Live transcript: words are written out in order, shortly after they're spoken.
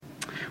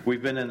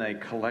We've been in a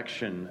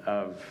collection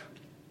of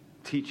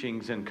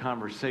teachings and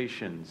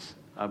conversations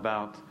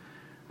about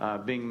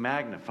being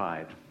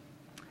magnified.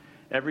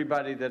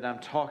 Everybody that I'm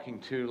talking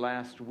to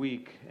last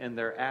week in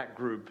their ACT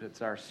group,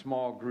 it's our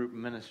small group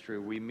ministry.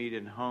 We meet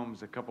in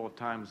homes a couple of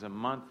times a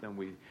month, and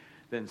we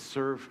then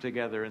serve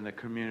together in the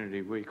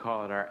community. We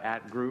call it our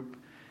ACT group.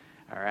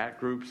 Our ACT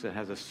groups, it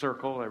has a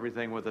circle,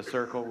 everything with a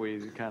circle we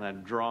kind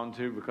of drawn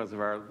to because of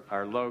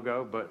our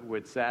logo, but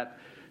it's at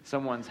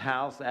someone's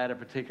house at a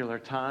particular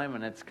time,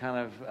 and it's kind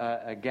of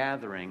a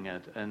gathering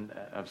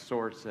of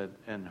sorts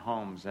in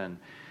homes, and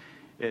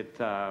it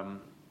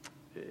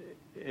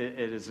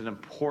is an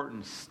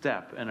important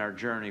step in our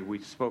journey. We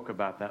spoke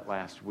about that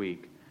last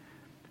week.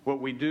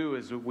 What we do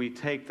is we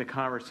take the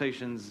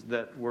conversations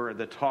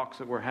the talks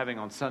that we're having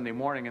on Sunday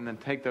morning, and then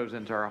take those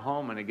into our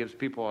home, and it gives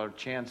people a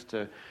chance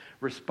to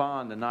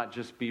respond and not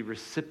just be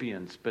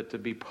recipients, but to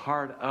be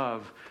part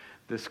of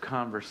this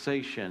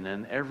conversation.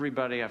 And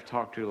everybody I've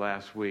talked to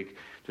last week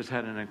just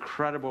had an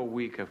incredible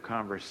week of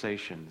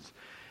conversations.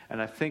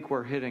 And I think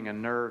we're hitting a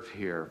nerve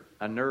here,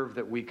 a nerve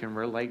that we can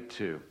relate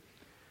to.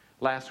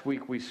 Last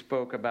week we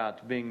spoke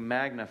about being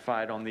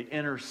magnified on the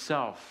inner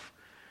self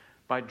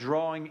by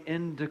drawing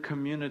into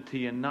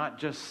community and not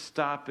just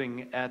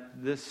stopping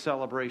at this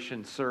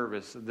celebration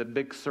service, the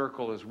big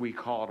circle as we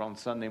call it on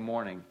Sunday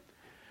morning.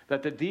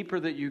 That the deeper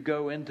that you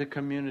go into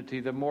community,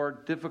 the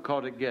more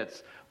difficult it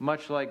gets,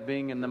 much like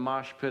being in the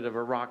mosh pit of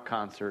a rock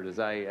concert, as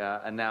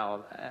I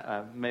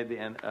made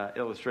the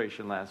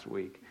illustration last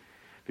week.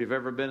 If you've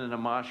ever been in a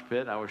mosh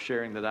pit, I was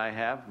sharing that I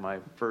have, my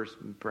first,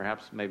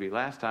 perhaps maybe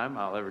last time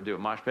I'll ever do a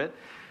mosh pit.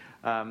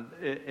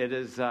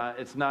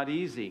 It's not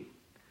easy.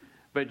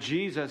 But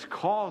Jesus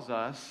calls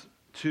us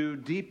to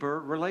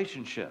deeper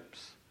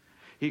relationships.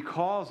 He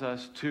calls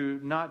us to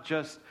not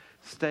just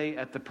stay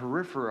at the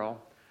peripheral,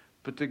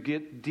 but to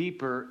get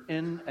deeper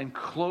in and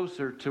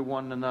closer to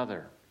one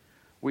another.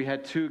 We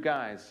had two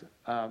guys,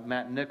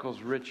 Matt Nichols,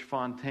 Rich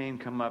Fontaine,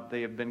 come up.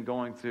 They have been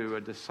going through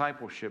a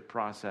discipleship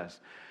process,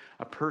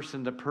 a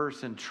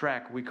person-to-person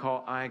trek we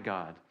call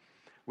iGod.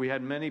 We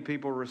had many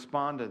people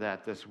respond to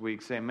that this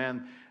week, saying,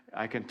 man,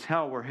 I can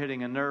tell we're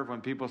hitting a nerve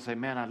when people say,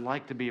 man, I'd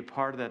like to be a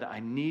part of that. I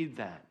need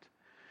that.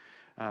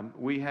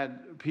 We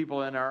had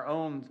people in our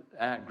own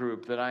ACT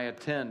group that I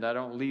attend. I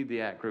don't lead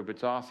the ACT group.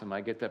 It's awesome.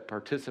 I get to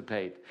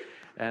participate.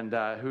 And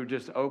who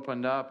just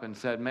opened up and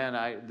said, man,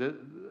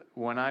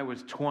 when I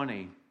was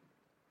 20,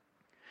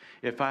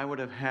 if I would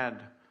have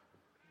had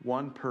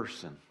one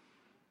person,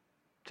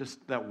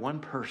 just that one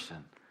person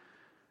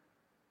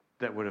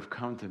that would have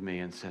come to me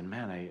and said,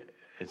 man,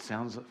 it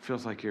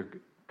feels like you're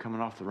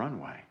coming off the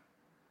runway,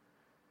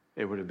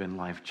 it would have been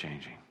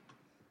life-changing.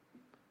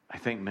 I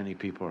think many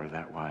people are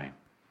that way.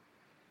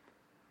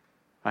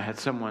 I had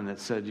someone that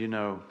said,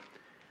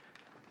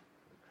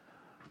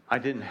 I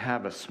didn't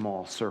have a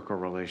small circle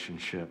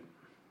relationship,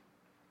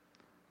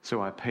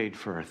 so I paid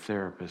for a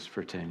therapist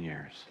for 10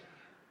 years.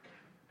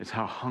 It's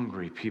how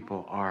hungry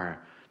people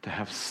are to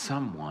have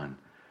someone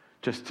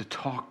just to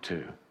talk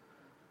to.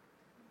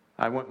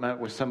 I met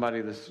with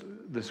somebody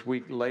this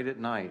week late at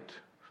night,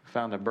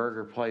 found a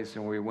burger place,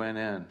 and we went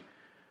in.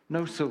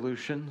 No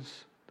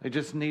solutions. They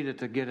just needed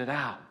to get it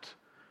out.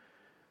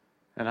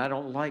 And I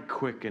don't like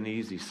quick and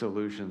easy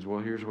solutions. Well,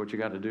 here's what you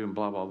got to do, and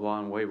blah, blah, blah,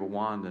 and wave a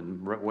wand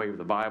and wave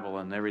the Bible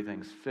and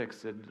everything's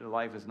fixed.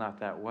 Life is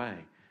not that way.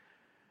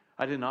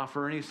 I didn't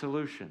offer any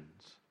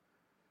solutions.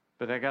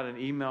 But I got an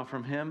email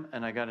from him,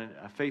 and I got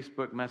a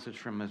Facebook message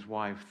from his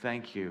wife.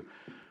 Thank you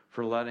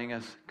for letting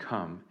us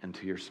come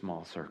into your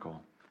small circle.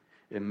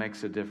 It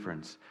makes a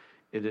difference.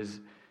 It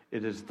is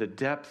the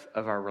depth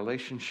of our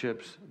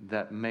relationships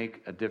that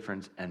make a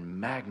difference and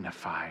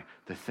magnify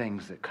the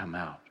things that come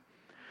out.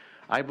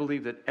 I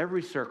believe that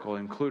every circle,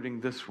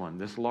 including this one,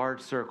 this large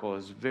circle,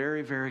 is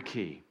very, very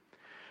key.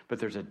 But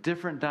there's a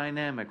different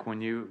dynamic when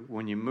you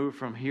move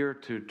from here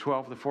to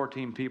 12 to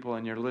 14 people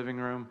in your living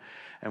room,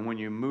 and when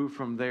you move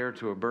from there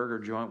to a burger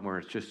joint where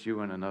it's just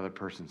you and another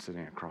person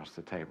sitting across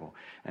the table.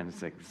 And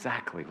it's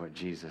exactly what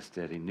Jesus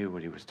did. He knew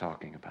what he was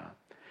talking about.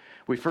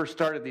 We first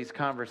started these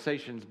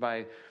conversations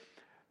by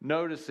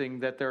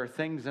noticing that there are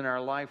things in our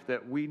life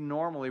that we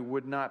normally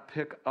would not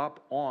pick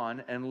up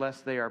on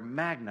unless they are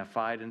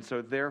magnified. And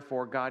so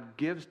therefore God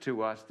gives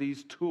to us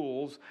these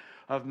tools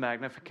of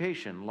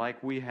magnification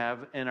like we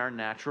have in our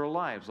natural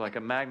lives, like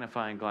a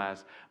magnifying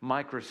glass,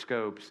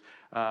 microscopes,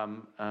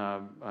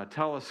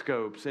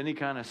 telescopes, any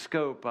kind of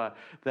scope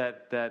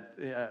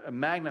that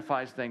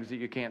magnifies things that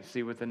you can't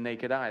see with the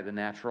naked eye, the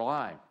natural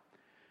eye.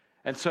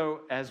 And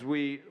so as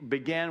we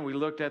began, we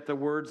looked at the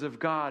words of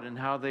God and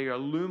how they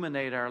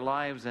illuminate our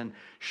lives and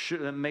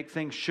make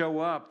things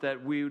show up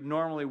that we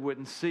normally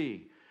wouldn't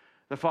see.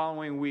 The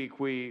following week,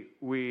 we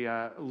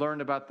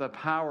learned about the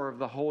power of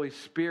the Holy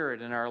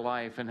Spirit in our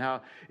life and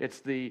how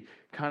it's the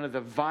kind of the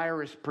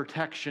virus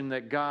protection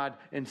that God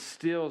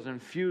instills,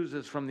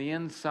 infuses from the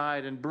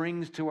inside and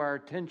brings to our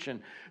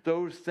attention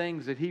those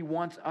things that He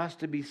wants us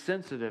to be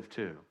sensitive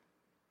to.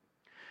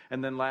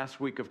 And then last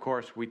week, of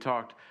course, we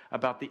talked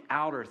about the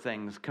outer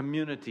things,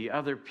 community,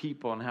 other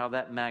people, and how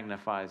that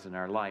magnifies in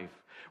our life.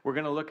 We're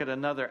going to look at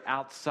another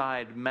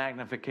outside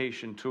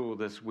magnification tool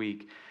this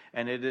week,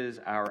 and it is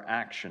our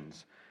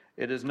actions.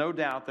 It is no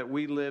doubt that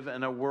we live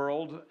in a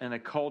world, in a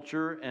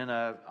culture, in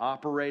an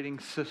operating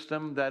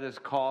system that is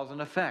cause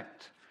and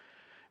effect.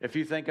 If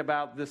you think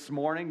about this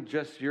morning,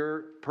 just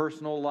your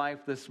personal life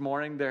this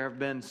morning, there have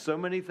been so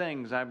many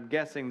things, I'm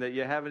guessing, that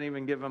you haven't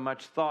even given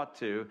much thought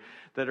to,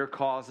 that are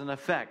cause and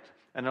effect.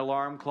 An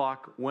alarm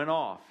clock went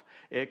off.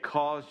 It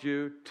caused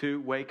you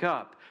to wake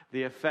up.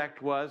 The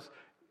effect was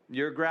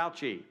you're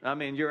grouchy. I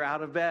mean, you're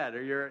out of bed,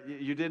 or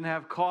you didn't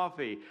have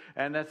coffee,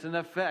 and that's an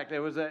effect.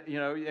 It was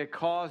it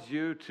caused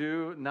you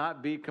to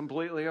not be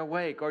completely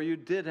awake, or you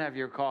did have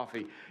your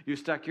coffee. You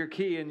stuck your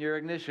key in your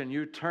ignition.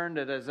 You turned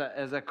it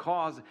as a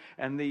cause,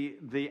 and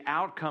the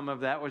outcome of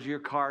that was your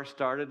car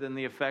started, and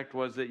the effect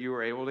was that you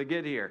were able to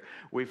get here.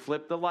 We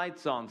flipped the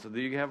lights on so that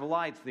you have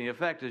lights. The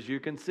effect is you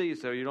can see,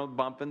 so you don't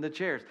bump into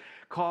chairs.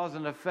 Cause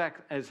and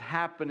effect is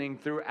happening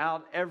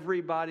throughout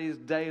everybody's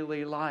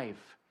daily life.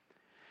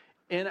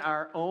 In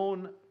our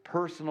own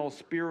personal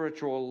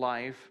spiritual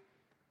life,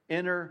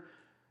 inner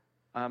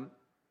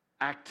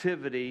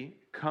activity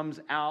comes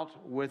out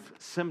with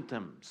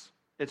symptoms.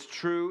 It's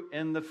true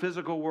in the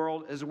physical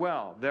world as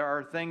well. There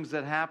are things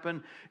that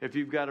happen. If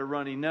you've got a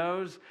runny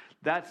nose,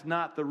 that's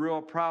not the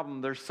real problem.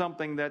 There's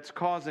something that's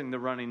causing the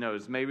runny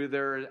nose. Maybe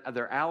there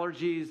are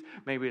allergies.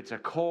 Maybe it's a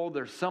cold.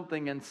 There's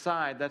something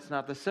inside. That's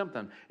not the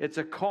symptom. It's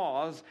a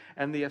cause,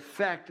 and the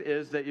effect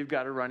is that you've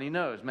got a runny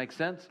nose. Make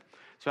sense?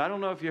 So I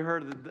don't know if you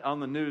heard on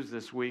the news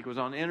this week, it was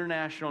on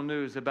international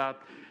news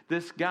about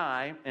this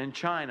guy in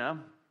China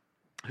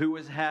who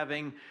was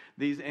having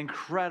these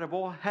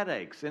incredible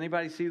headaches.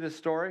 Anybody see this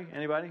story?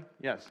 Anybody?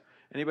 Yes.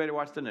 Anybody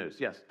watch the news?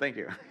 Yes. Thank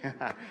you.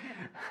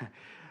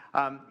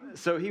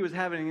 So he was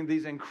having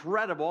these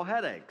incredible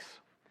headaches.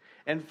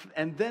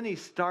 And then he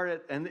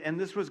started, and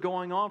this was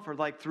going on for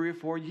like 3 or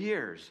 4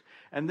 years.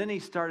 And then he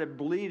started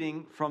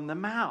bleeding from the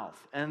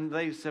mouth. And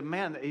they said,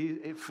 man,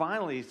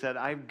 finally he said,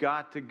 I've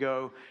got to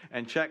go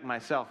and check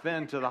myself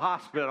into the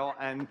hospital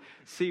and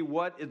see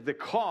what the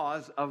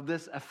cause of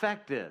this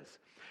effect is.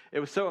 It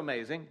was so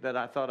amazing that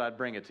I thought I'd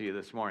bring it to you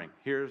this morning.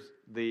 Here's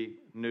the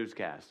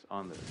newscast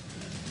on this.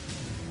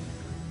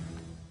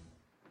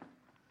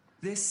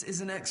 This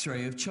is an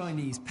X-ray of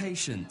Chinese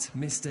patient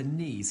Mr.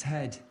 Ni's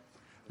head.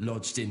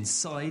 Lodged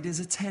inside is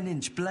a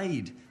 10-inch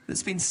blade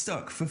that's been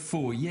stuck for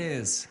 4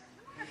 years.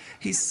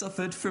 He's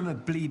suffered from a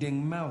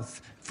bleeding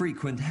mouth,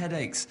 frequent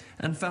headaches,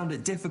 and found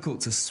it difficult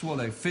to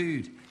swallow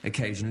food,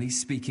 occasionally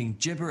speaking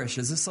gibberish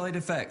as a side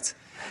effect.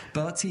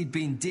 But he'd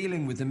been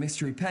dealing with the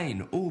mystery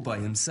pain all by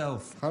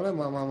himself.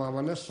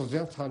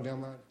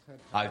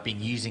 I've been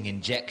using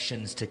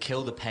injections to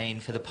kill the pain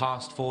for the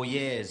past 4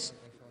 years.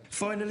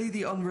 Finally,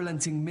 the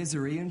unrelenting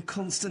misery and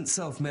constant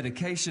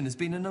self-medication has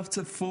been enough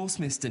to force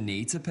Mr.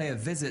 Ni to pay a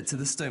visit to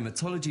the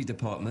stomatology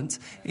department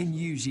in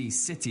Yuji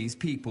City's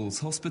People's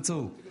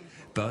Hospital.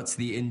 But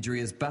the injury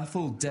has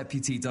baffled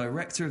Deputy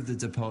Director of the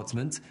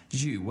department,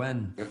 Zhu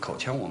Wen.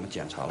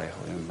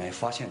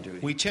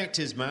 We checked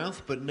his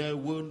mouth, but no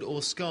wound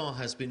or scar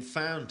has been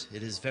found.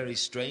 It is very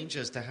strange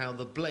as to how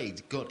the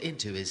blade got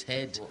into his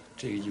head.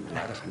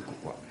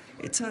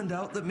 It turned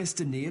out that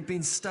Mr. Ni had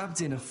been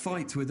stabbed in a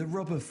fight with a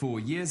robber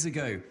 4 years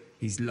ago.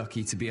 He's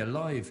lucky to be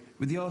alive,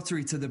 with the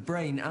artery to the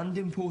brain and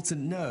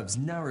important nerves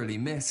narrowly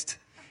missed.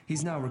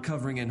 He's now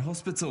recovering in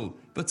hospital,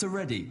 but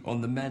already on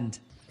the mend.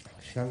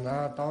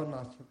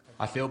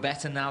 I feel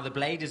better now the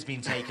blade has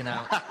been taken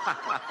out.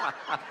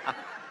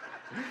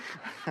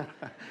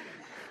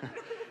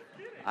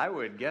 I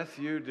would guess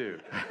you do.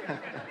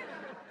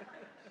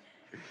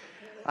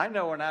 I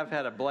know when I've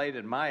had a blade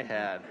in my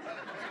head,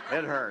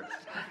 it hurts.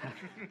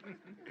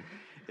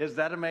 Is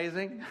that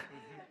amazing?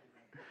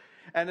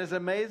 And as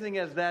amazing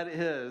as that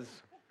is,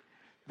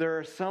 there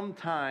are some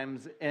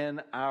times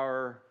in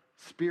our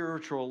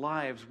spiritual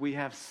lives we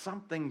have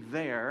something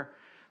there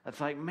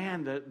that's like,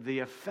 man, the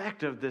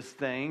effect of this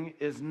thing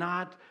is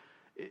not,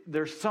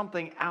 there's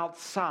something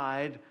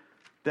outside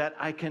that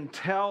I can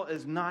tell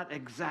is not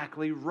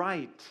exactly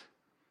right.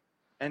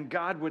 And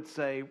God would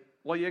say,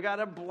 well, you got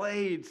a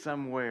blade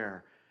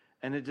somewhere.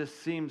 And it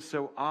just seems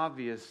so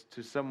obvious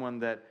to someone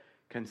that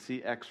can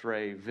see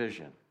X-ray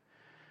vision.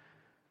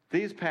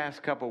 These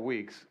past couple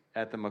weeks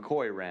at the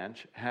McCoy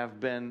Ranch have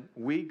been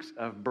weeks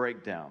of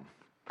breakdown.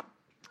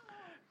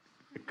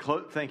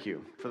 Thank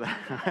you for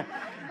that.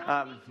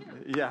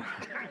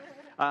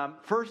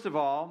 First of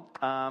all,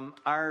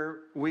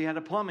 we had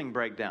a plumbing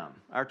breakdown.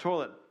 Our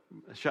toilet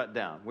shut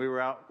down. We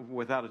were out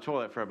without a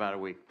toilet for about a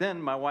week.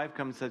 Then my wife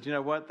comes and says, you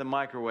know what? The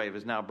microwave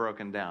is now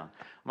broken down.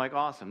 I'm like,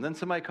 awesome. Then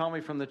somebody called me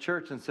from the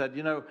church and said,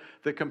 you know,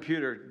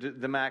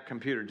 the Mac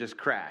computer just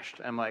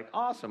crashed. I'm like,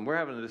 awesome. We're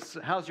having this.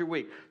 How's your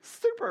week?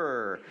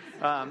 Super.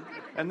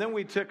 And then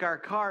we took our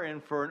car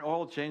in for an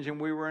oil change, and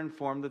we were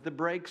informed that the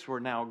brakes were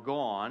now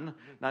gone.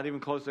 Not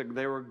even close to,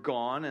 they were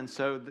gone. And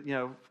so, you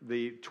know,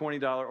 the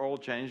 $20 oil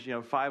change, you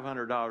know,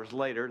 $500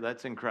 later,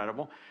 that's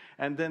incredible.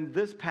 And then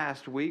this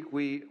past week,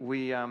 we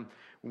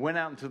went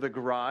out into the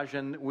garage,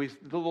 and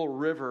the little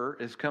river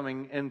is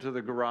coming into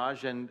the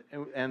garage, and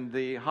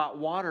the hot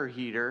water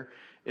heater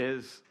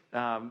is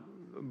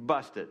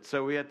busted.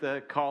 So we had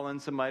to call in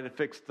somebody to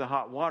fix the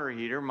hot water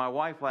heater. My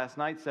wife last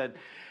night said,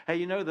 hey,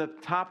 you know the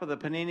top of the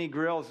panini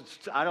grills?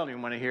 I don't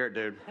even want to hear it,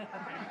 dude.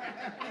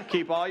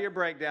 Keep all your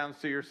breakdowns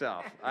to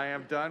yourself. I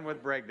am done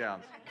with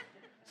breakdowns.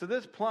 So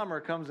this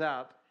plumber comes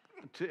out.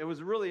 It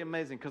was really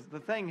amazing because the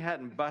thing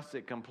hadn't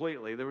busted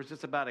completely. There was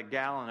just about a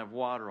gallon of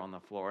water on the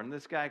floor. And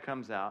this guy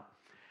comes out.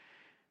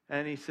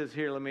 And he says,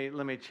 here, let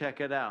me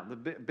check it out. The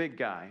big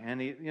guy, and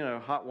he,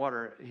 hot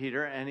water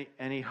heater,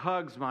 and he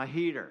hugs my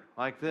heater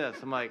like this.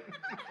 I'm like,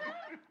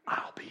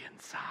 I'll be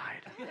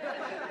inside.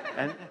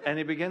 And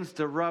he begins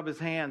to rub his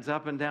hands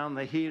up and down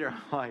the heater.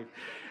 I'm like,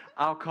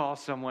 I'll call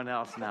someone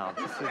else now.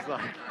 This is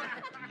like,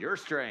 you're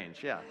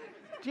strange, yeah.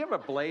 Do you have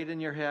a blade in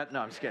your head? No,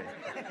 I'm just kidding.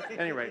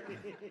 Anyway,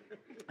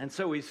 and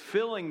so he's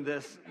filling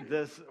this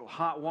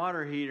hot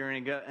water heater,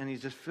 and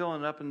he's just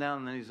filling it up and down,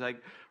 and then he's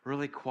like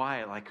really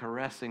quiet, like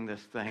caressing this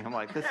thing. I'm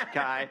like, this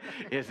guy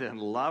is in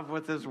love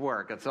with his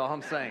work. That's all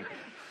I'm saying.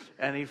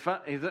 And he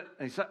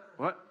said,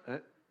 what?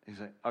 He's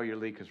like, oh, your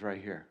leak is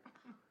right here.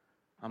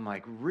 I'm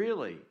like,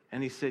 really?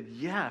 And he said,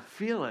 yeah,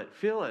 feel it.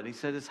 He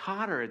said, it's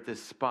hotter at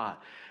this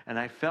spot. And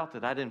I felt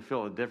it. I didn't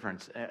feel a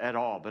difference at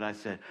all. But I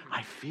said,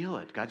 I feel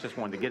it. I just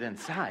wanted to get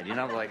inside.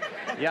 I'm like,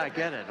 yeah, I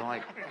get it. I'm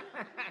like,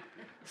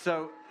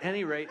 so at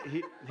any rate,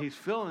 he's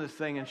feeling this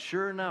thing. And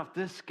sure enough,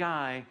 this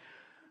guy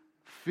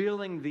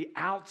feeling the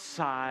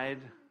outside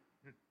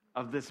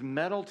of this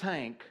metal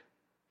tank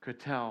could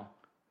tell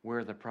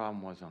where the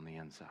problem was on the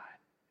inside.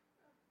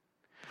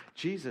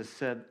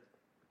 Jesus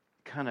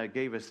kind of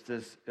gave us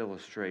this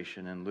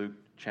illustration in Luke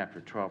chapter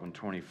 12 and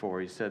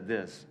 24. He said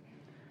this,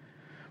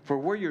 for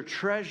where your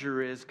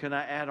treasure is, can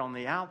I add on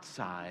the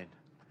outside,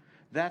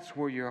 that's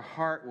where your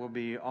heart will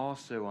be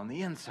also on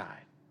the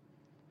inside.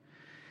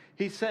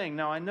 He's saying,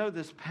 now I know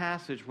this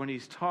passage when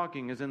he's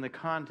talking is in the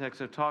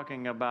context of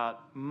talking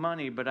about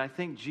money, but I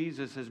think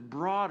Jesus is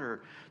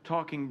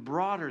talking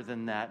broader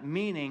than that,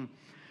 meaning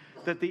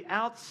that the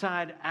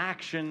outside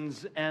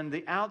actions and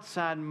the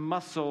outside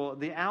muscle,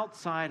 the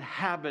outside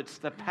habits,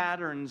 the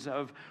patterns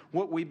of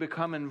what we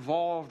become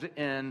involved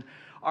in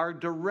are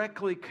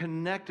directly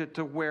connected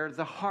to where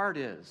the heart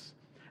is.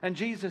 And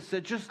Jesus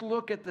said, just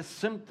look at the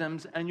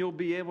symptoms and you'll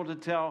be able to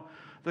tell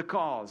the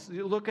cause.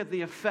 You look at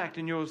the effect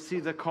and you'll see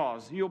the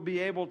cause. You'll be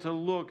able to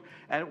look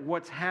at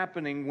what's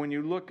happening when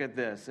you look at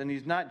this. And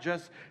he's not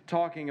just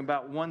talking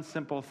about one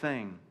simple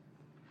thing.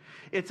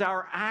 It's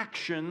our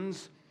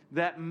actions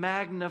that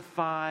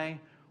magnify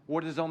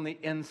what is on the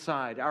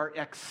inside. Our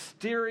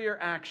exterior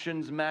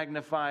actions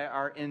magnify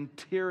our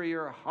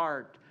interior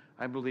heart,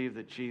 I believe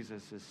that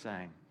Jesus is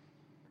saying.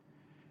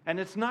 And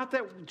it's not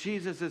that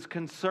Jesus is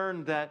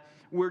concerned that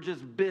we're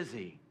just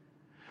busy,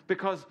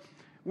 because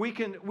we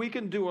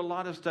can do a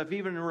lot of stuff,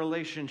 even in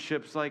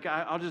relationships, like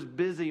I'll just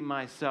busy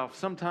myself.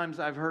 Sometimes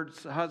I've heard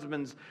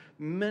husbands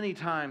many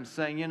times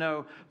saying,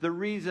 the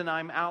reason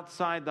I'm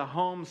outside the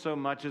home so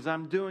much is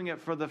I'm doing it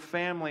for the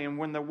family. And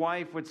when the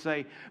wife would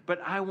say,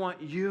 but I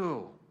want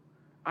you,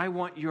 I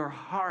want your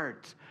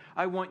heart,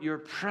 I want your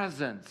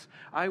presence,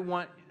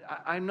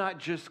 I'm not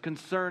just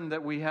concerned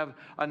that we have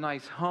a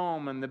nice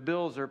home and the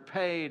bills are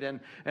paid and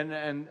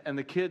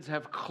the kids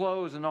have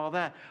clothes and all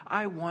that.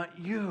 I want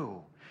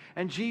you.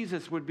 And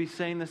Jesus would be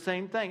saying the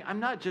same thing. I'm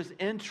not just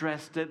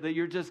interested that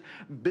you're just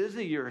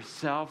busy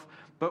yourself,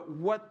 but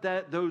what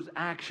those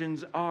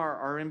actions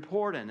are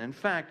important. In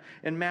fact,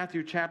 in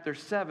Matthew chapter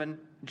 7,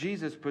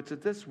 Jesus puts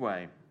it this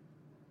way.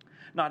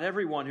 Not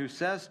everyone who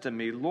says to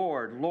me,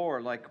 Lord,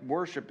 Lord, like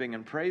worshiping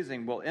and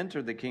praising, will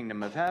enter the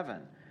kingdom of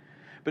heaven,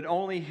 but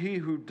only he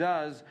who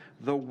does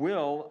the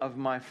will of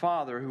my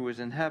Father who is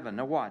in heaven.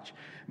 Now watch.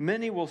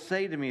 Many will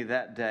say to me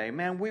that day,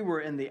 man, we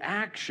were in the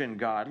action,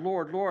 God.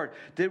 Lord, Lord,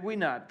 did we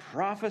not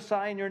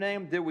prophesy in your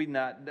name? Did we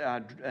not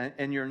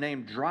in your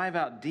name drive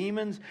out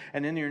demons?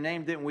 And in your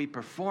name didn't we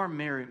perform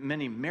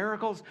many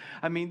miracles?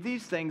 I mean,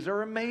 these things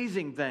are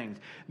amazing things.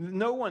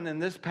 No one in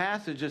this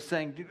passage is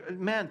saying,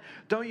 man,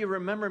 don't you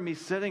remember me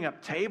setting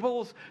up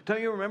tables?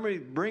 Don't you remember me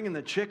bringing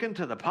the chicken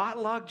to the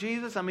potluck,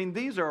 Jesus? I mean,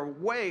 these are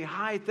way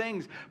high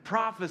things.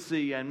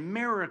 Prophecy and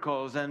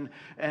miracles and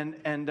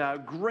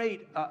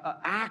great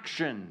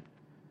action.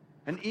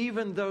 And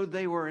even though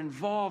they were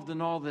involved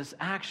in all this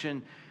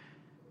action,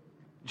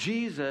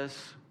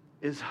 Jesus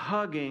is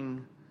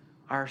hugging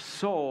our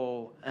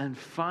soul and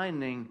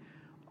finding,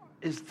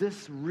 is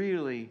this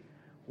really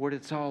what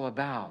it's all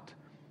about?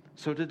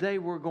 So today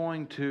we're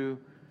going to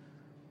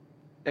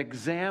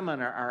examine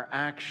our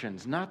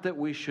actions. Not that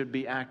we should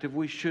be active,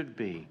 we should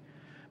be.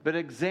 But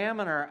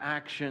examine our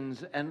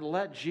actions and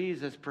let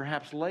Jesus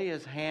perhaps lay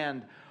his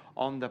hand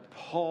on the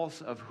pulse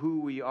of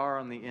who we are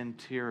on the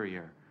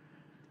interior.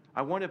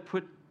 I want to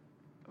put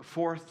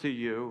forth to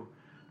you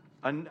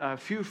a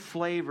few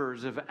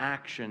flavors of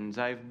actions.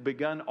 I've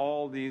begun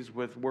all these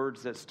with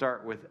words that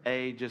start with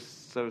A,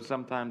 just so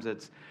sometimes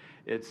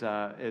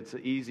it's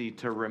easy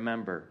to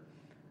remember.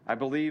 I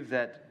believe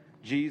that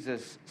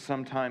Jesus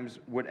sometimes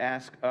would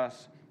ask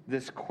us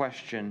this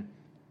question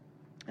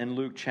in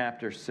Luke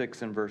chapter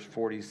 6 and verse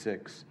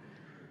 46.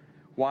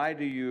 Why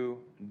do you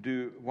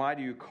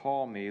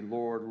call me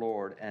Lord,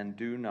 Lord, and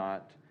do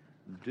not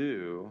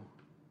do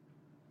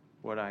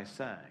what I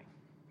say?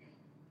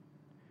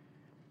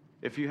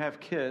 If you have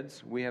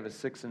kids, we have a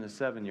 6 and a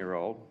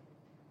 7-year-old,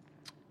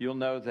 you'll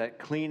know that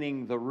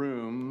cleaning the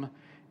room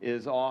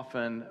is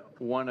often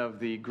one of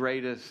the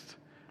greatest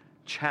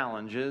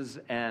challenges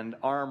and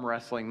arm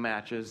wrestling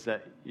matches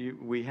that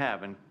we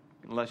have. And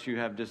unless you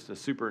have just a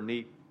super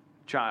neat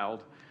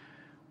child,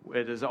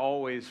 it is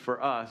always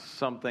for us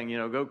something,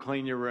 go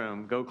clean your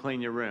room, go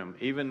clean your room.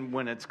 Even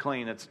when it's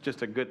clean, it's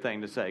just a good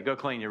thing to say, go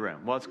clean your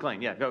room. Well, it's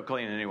clean. Yeah, go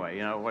clean it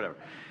anyway, whatever.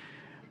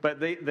 But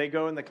they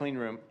go in the clean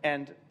room,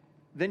 and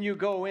then you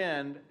go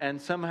in, and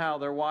somehow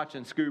they're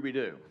watching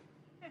Scooby-Doo.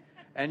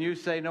 And you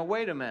say, no,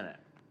 wait a minute.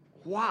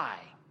 Why?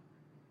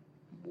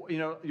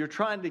 You're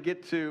trying to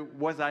get to,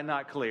 was I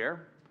not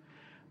clear?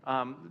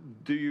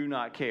 Do you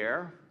not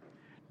care?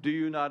 Do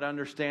you not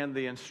understand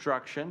the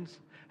instructions?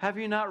 Have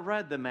you not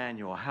read the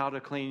manual, how to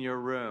clean your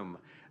room?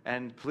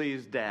 And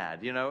please,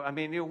 Dad,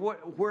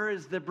 where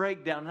is the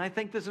breakdown? And I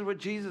think this is what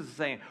Jesus is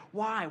saying.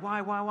 Why?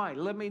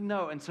 Let me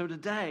know. And so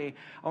today,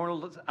 I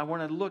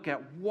want to look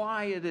at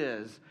why it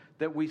is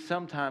that we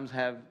sometimes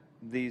have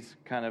these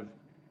kind of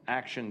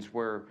actions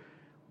where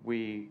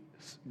we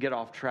get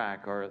off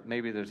track, or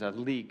maybe there's a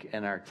leak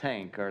in our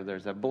tank, or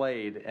there's a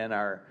blade in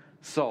our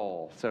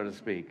soul, so to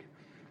speak.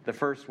 The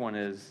first one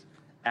is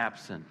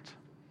absent.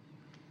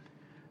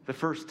 The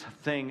first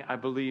thing I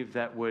believe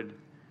that would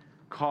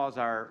cause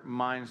our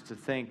minds to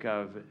think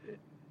of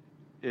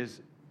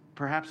is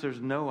perhaps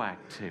there's no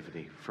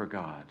activity for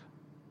God.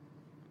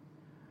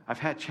 I've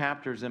had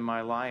chapters in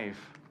my life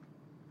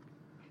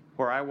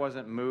where I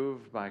wasn't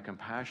moved by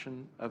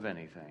compassion of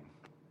anything.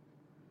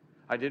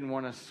 I didn't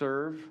want to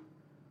serve.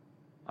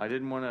 I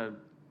didn't want to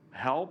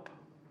help.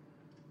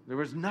 There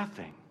was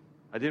nothing.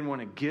 I didn't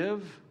want to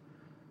give.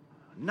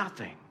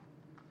 Nothing.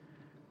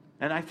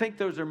 And I think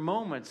those are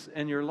moments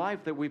in your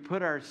life that we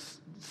put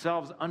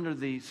ourselves under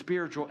the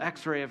spiritual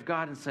x-ray of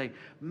God and say,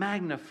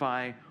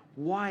 magnify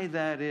why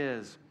that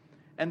is.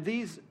 And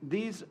these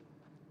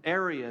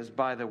areas,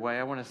 by the way,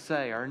 I want to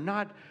say, are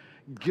not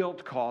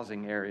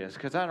guilt-causing areas,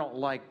 because I don't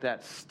like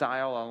that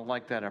style. I don't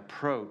like that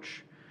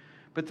approach.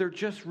 But they're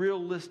just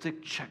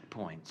realistic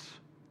checkpoints.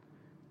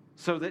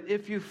 So that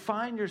if you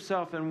find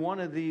yourself in one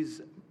of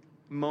these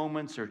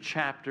moments or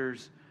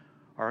chapters,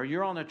 or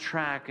you're on a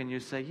track and you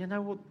say,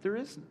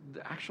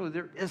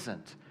 there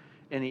isn't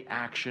any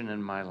action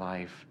in my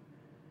life,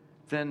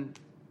 then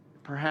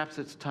perhaps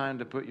it's time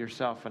to put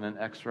yourself in an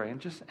x-ray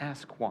and just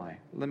ask why.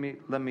 Let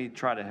me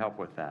try to help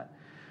with that.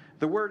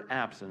 The word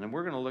absent, and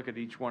we're going to look at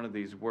each one of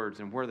these words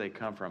and where they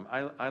come from.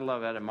 I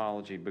love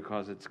etymology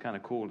because it's kind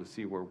of cool to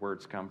see where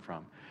words come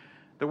from.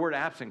 The word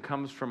absent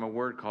comes from a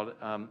word called,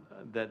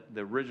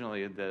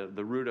 originally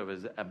the root of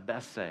is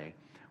abesse,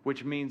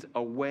 which means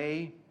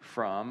away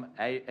from,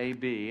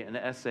 A-B, and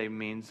esse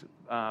means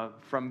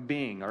from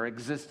being or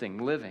existing,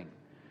 living.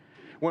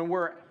 When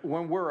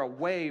we're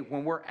away,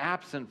 when we're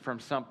absent from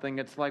something,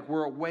 it's like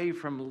we're away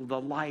from the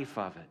life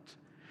of it.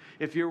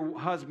 If your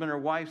husband or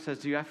wife says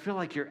to you, I feel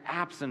like you're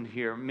absent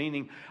here,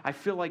 meaning I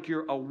feel like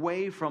you're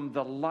away from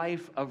the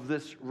life of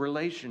this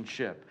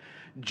relationship.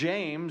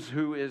 James,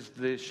 who is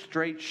the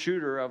straight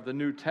shooter of the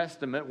New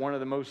Testament, one of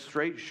the most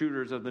straight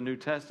shooters of the New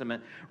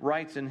Testament,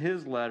 writes in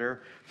his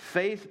letter,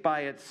 faith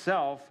by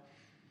itself,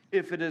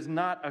 if it is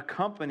not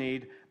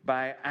accompanied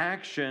by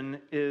action,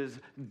 is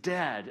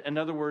dead. In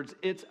other words,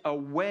 it's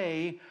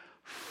away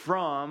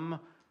from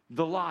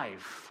the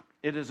life.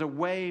 It is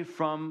away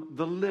from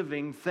the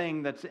living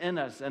thing that's in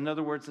us. In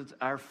other words,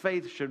 our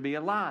faith should be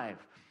alive.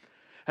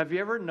 Have you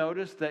ever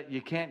noticed that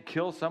you can't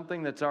kill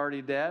something that's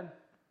already dead?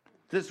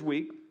 This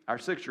week, our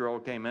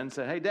 6-year-old came in and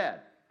said, hey, Dad,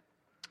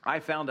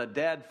 I found a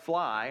dead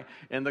fly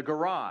in the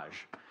garage.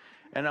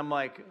 And I'm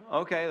like,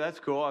 okay, that's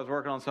cool. I was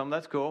working on something.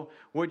 That's cool.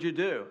 What'd you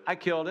do? I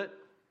killed it.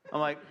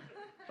 I'm like,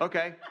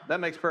 okay, that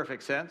makes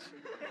perfect sense.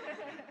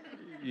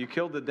 You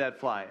killed the dead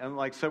fly. I'm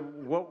like, so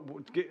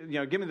what?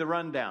 Give me the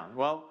rundown.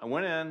 Well, I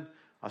went in.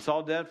 I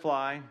saw a dead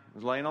fly. It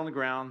was laying on the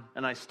ground,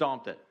 and I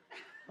stomped it.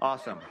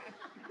 Awesome.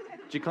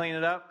 Did you clean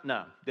it up?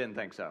 No, didn't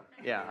think so.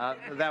 Yeah,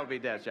 that would be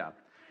Dad's job.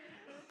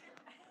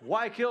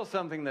 Why kill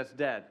something that's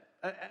dead?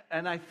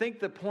 And I think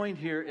the point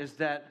here is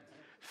that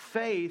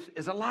faith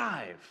is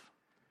alive.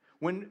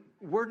 When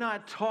we're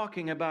not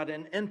talking about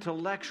an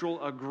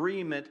intellectual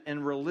agreement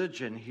in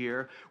religion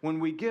here, when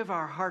we give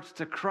our hearts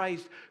to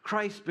Christ,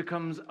 Christ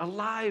becomes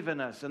alive in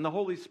us, and the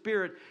Holy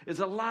Spirit is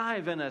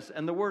alive in us,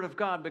 and the Word of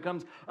God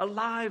becomes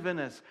alive in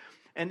us.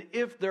 And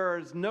if there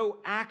is no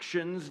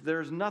actions,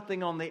 there's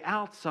nothing on the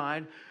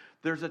outside,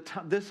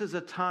 this is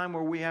a time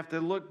where we have to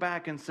look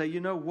back and say,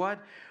 you know what?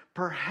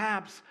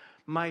 Perhaps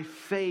my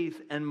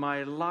faith and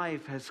my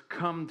life has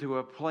come to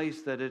a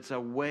place that it's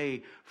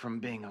away from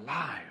being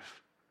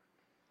alive.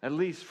 At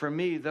least for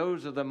me,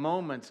 those are the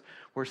moments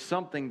where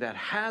something that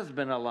has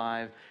been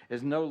alive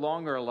is no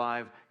longer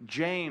alive.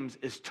 James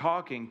is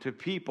talking to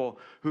people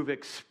who've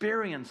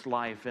experienced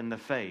life in the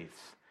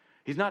faith.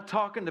 He's not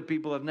talking to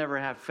people who have never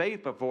had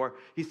faith before.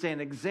 He's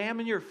saying,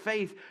 examine your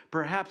faith.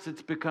 Perhaps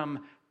it's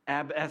become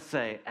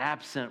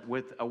absent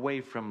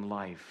away from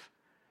life.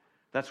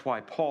 That's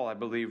why Paul, I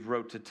believe,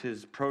 wrote to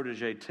his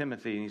protege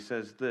Timothy, and he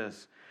says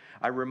this,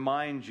 I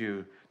remind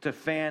you to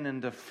fan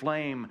and to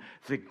flame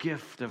the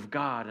gift of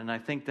God. And I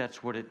think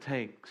that's what it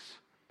takes.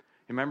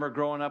 You remember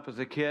growing up as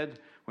a kid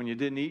when you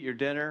didn't eat your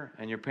dinner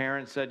and your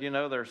parents said,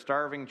 there are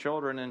starving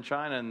children in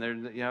China,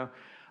 and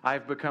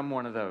I've become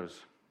one of those.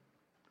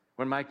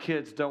 When my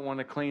kids don't want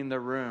to clean their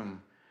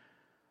room,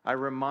 I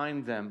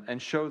remind them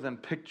and show them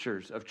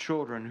pictures of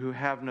children who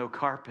have no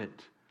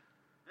carpet,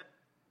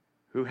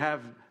 who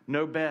have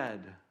no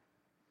bed,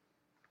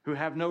 who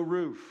have no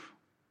roof,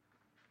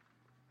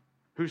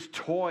 whose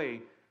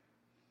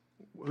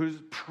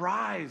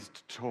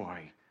prized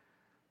toy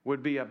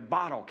would be a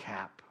bottle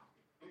cap.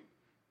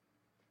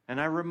 And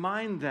I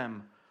remind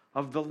them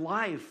of the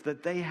life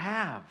that they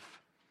have.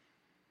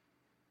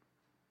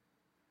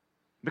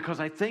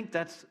 Because I think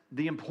that's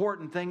the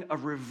important thing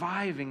of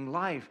reviving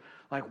life.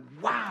 Like,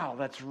 wow,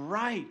 that's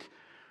right.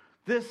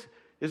 This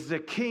is the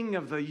King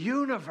of the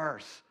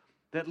universe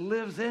that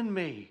lives in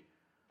me.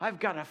 I've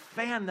got to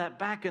fan that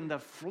back in the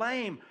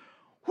flame.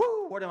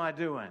 Whoo, what am I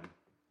doing?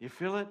 You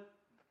feel it?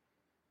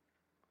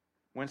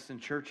 Winston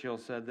Churchill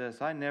said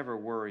this, I never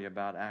worry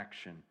about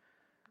action,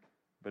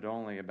 but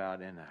only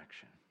about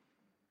inaction.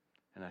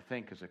 And I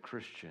think as a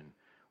Christian,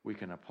 we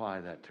can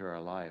apply that to our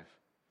life.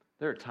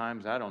 There are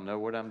times I don't know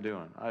what I'm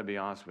doing. I'll be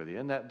honest with you.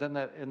 Isn't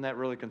that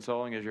really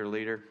consoling as your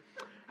leader?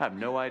 I have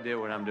no idea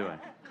what I'm doing.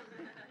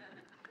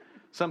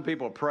 Some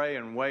people pray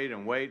and wait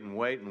and wait and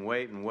wait and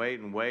wait and wait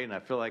and wait, and I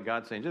feel like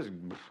God's saying, just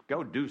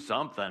go do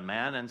something,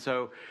 man. And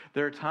so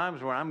there are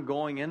times where I'm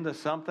going into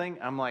something,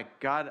 I'm like,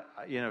 God,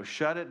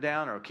 shut it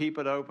down or keep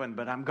it open,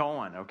 but I'm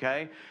going,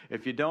 okay?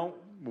 If you don't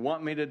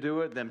want me to do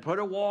it, then put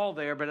a wall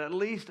there, but at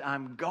least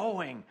I'm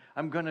going.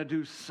 I'm going to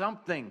do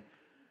something.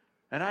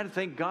 And I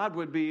think God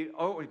would be,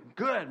 oh,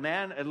 good,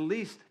 man. At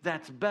least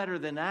that's better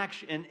than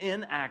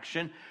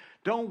inaction.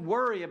 Don't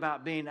worry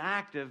about being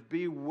active.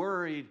 Be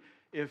worried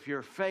if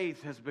your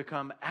faith has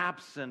become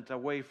absent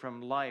away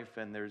from life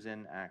and there's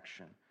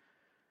inaction.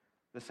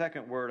 The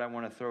second word I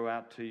want to throw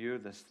out to you,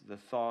 the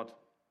thought,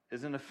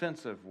 is an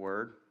offensive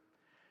word,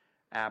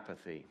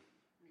 apathy.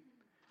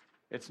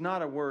 It's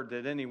not a word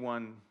that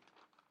anyone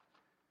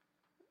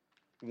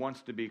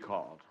wants to be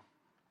called.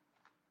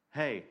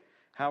 Hey,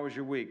 how was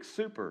your week?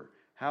 Super.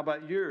 How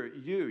about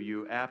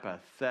you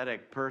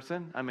apathetic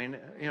person? I mean,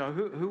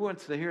 who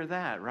wants to hear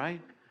that,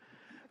 right?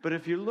 But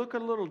if you look a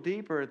little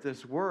deeper at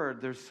this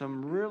word, there's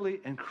some really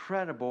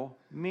incredible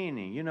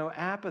meaning.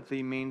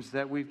 Apathy means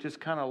that we've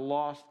just kind of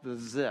lost the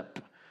zip.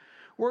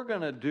 We're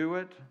going to do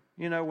it.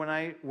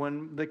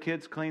 When the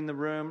kids clean the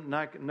room,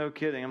 no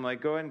kidding, I'm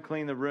like, go ahead and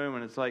clean the room.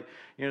 And it's like,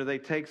 they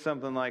take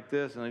something like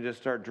this and they just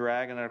start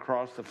dragging it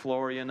across the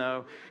floor,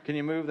 Can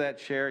you move that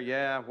chair?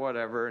 Yeah,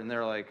 whatever. And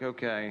they're like,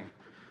 okay.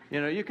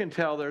 You can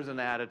tell there's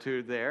an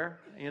attitude there,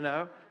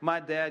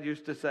 My dad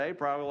used to say,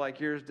 probably like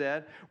yours,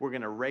 Dad, we're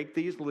going to rake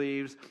these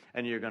leaves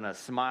and you're going to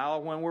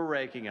smile when we're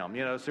raking them,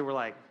 So we're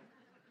like...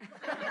 It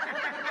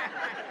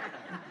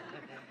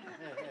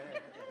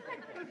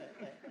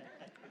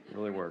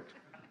really worked.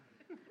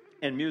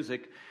 In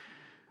music,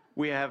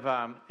 we have,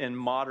 in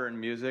modern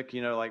music,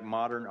 like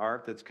modern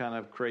art that's kind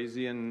of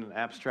crazy and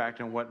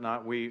abstract and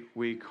whatnot,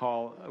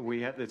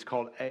 it's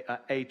called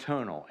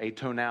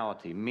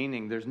atonality,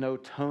 meaning there's no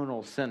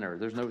tonal center.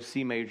 There's no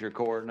C major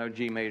chord, no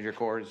G major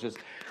chord. It's just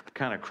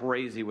kind of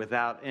crazy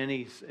without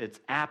it's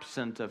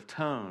absent of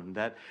tone.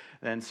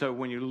 And so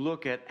when you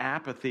look at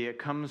apathy, it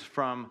comes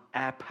from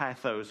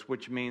apathos,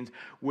 which means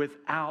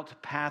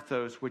without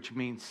pathos, which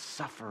means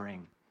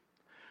suffering,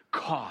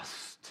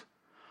 cost,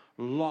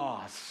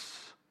 loss.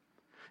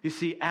 You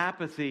see,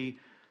 apathy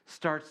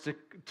starts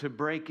to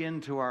break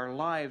into our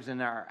lives and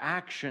our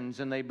actions,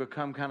 and they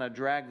become kind of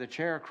drag the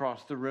chair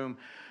across the room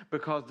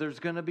because there's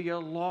going to be a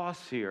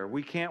loss here.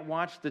 We can't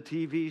watch the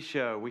TV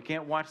show. We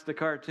can't watch the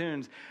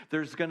cartoons.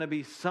 There's going to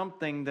be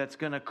something that's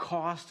going to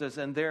cost us,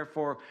 and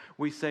therefore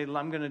we say,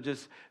 I'm going to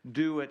just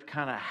do it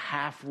kind of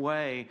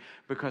halfway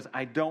because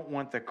I don't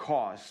want the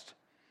cost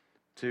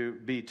to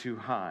be too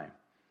high.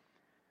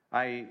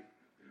 I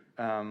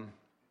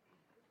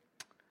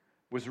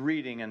was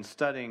reading and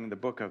studying the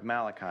book of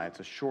Malachi. It's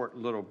a short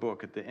little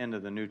book at the end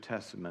of the New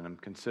Testament. I'm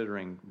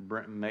considering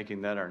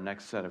making that our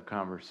next set of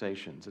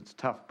conversations. It's a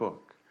tough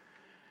book.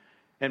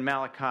 In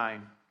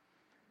Malachi,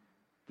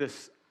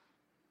 this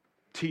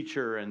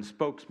teacher and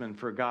spokesman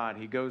for God,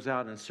 he goes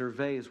out and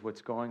surveys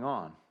what's going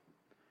on.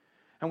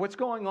 And what's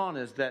going on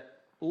is that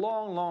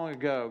long, long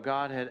ago,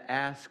 God had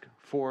asked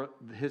for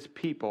his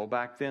people.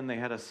 Back then, they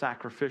had a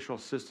sacrificial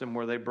system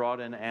where they brought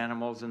in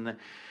animals.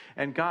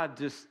 And God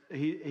just,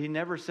 he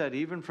never said,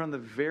 even from the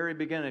very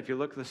beginning, if you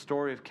look at the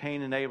story of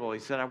Cain and Abel, he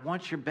said, I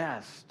want your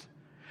best.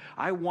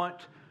 I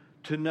want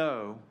to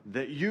know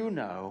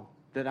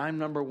that I'm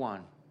number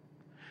one.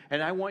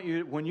 And I want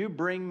you, when you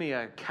bring me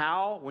a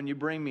cow, when you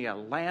bring me a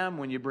lamb,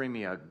 when you bring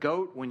me a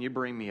goat, when you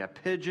bring me a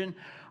pigeon,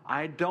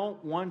 I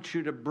don't want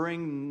you to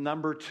bring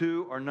number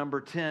 2 or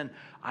number 10.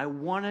 I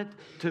want it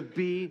to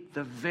be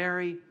the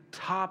very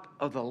top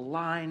of the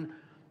line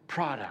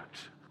product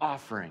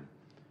offering.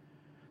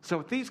 So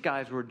what these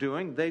guys were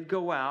doing, they'd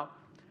go out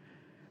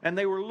and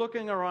they were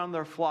looking around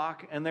their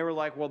flock and they were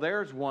like, well,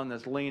 there's one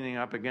that's leaning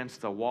up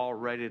against the wall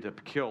ready to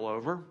kill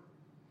over.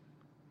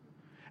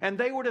 And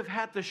they would have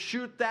had to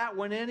shoot that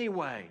one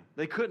anyway.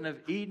 They couldn't have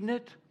eaten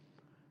it.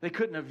 They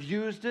couldn't have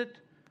used it.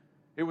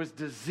 It was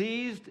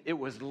diseased. It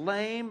was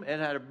lame. It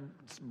had a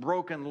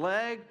broken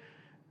leg.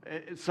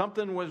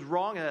 Something was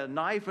wrong. It had a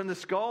knife in the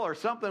skull, or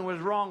something was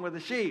wrong with the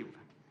sheep.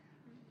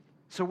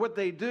 So what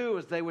they do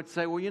is they would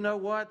say, well, you know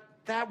what?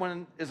 That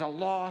one is a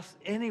loss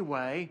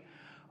anyway.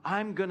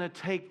 I'm going to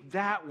take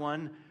that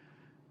one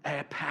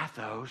a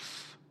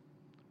pathos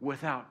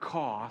without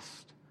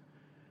cost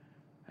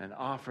and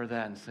offer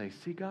that and say,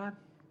 see, God,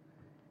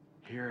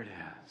 here it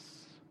is.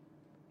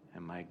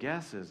 And my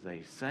guess is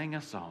they sang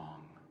a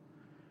song.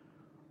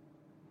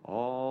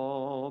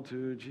 All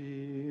to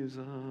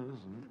Jesus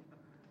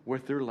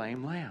with their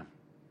lame lamb.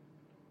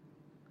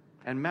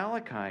 And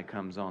Malachi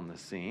comes on the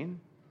scene.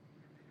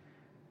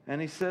 And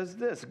he says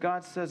this.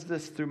 God says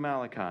this through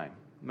Malachi.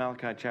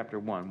 Malachi chapter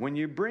 1. When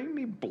you bring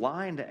me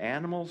blind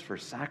animals for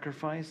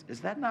sacrifice,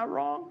 is that not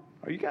wrong?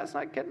 Are you guys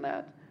not getting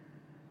that?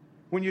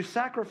 When you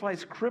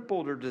sacrifice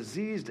crippled or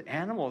diseased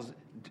animals,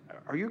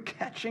 are you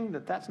catching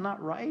that that's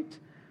not right?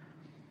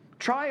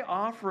 Try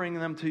offering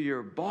them to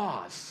your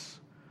boss,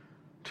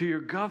 to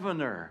your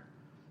governor,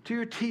 to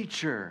your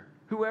teacher,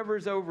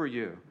 whoever's over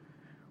you.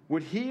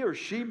 Would he or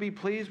she be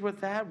pleased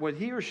with that? Would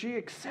he or she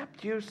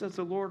accept you, says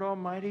the Lord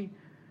Almighty?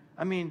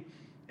 I mean,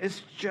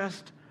 it's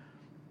just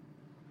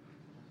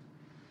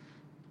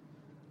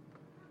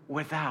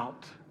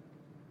without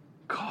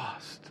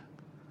cost.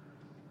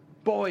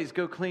 Boys,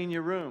 go clean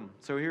your room.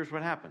 So here's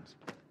what happens.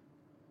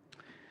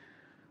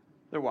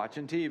 They're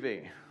watching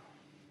TV.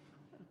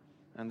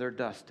 And they're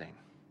dusting.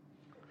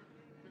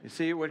 You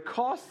see, it would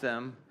cost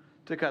them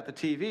to cut the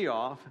TV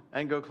off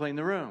and go clean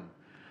the room.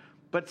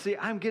 But see,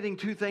 I'm getting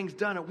two things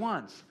done at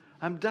once.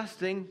 I'm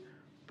dusting,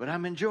 but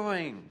I'm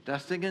enjoying.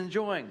 Dusting and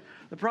enjoying.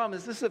 The problem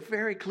is this is a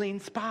very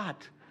clean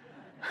spot.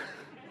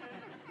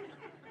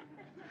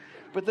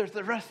 But there's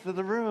the rest of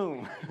the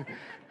room.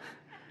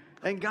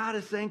 And God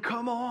is saying,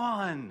 come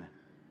on.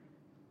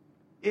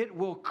 It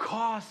will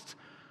cost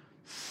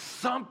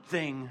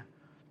something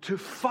to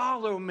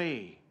follow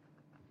me.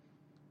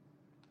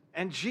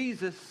 And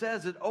Jesus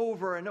says it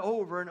over and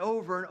over and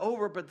over and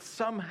over, but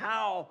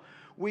somehow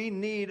we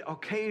need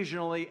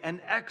occasionally an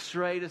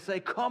x-ray to say,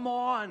 come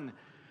on,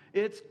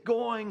 it's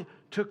going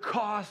to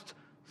cost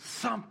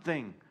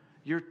something.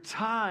 Your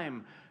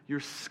time, your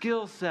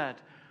skill set,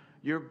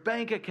 your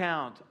bank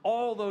account,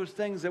 all those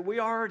things that we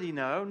already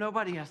know.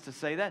 Nobody has to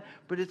say that,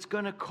 but it's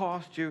going to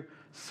cost you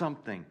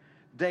something.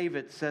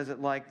 David says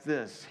it like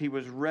this. He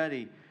was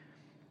ready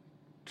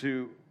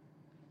to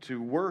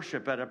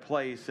worship at a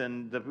place,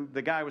 and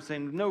the guy was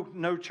saying,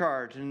 no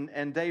charge.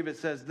 And David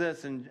says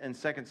this in 2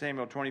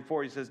 Samuel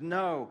 24. He says,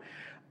 no,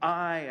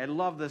 I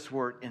love this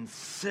word,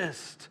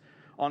 insist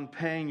on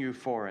paying you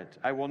for it.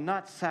 I will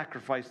not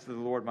sacrifice to the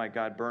Lord my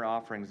God burnt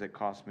offerings that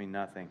cost me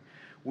nothing.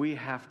 We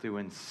have to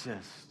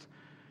insist.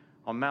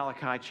 On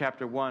Malachi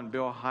chapter 1,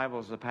 Bill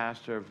Hybels, the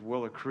pastor of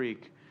Willow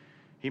Creek,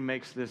 he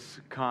makes this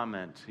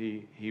comment.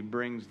 He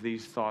brings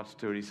these thoughts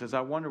to it. He says,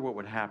 I wonder what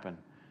would happen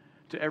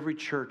to every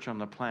church on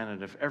the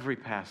planet if every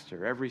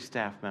pastor, every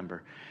staff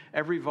member,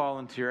 every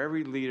volunteer,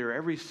 every leader,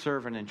 every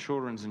servant in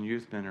children's and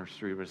youth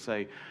ministry would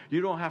say,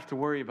 you don't have to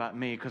worry about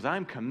me because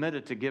I'm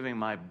committed to giving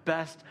my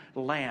best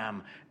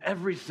lamb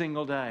every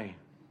single day.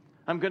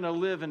 I'm going to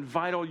live in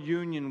vital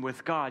union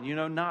with God,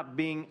 not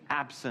being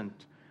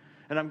absent.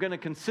 And I'm going to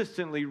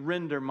consistently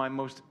render my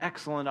most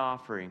excellent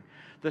offering.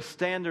 The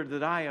standard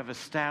that I have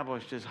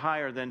established is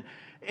higher than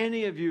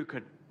any of you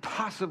could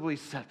possibly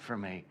set for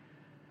me.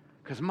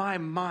 Because my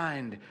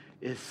mind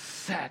is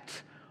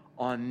set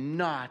on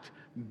not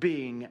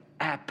being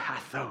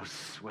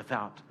apathos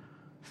without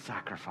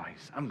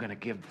sacrifice. I'm going to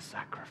give the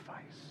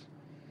sacrifice.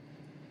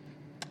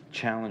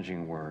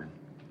 Challenging word.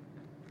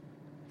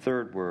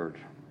 Third word,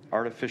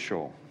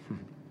 artificial.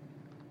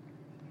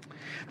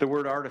 The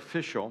word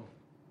artificial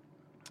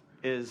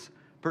is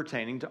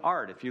pertaining to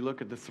art. If you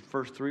look at the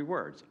first three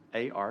words,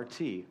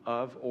 A-R-T,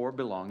 of or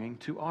belonging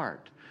to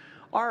art.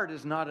 Art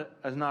is not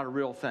a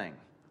real thing.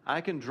 I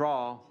can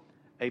draw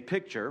a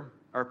picture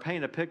or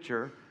paint a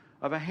picture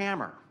of a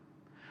hammer,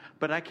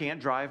 but I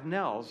can't drive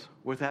nails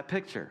with that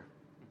picture.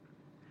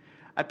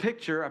 A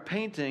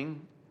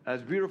painting,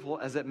 as beautiful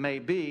as it may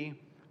be,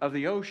 of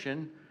the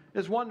ocean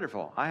is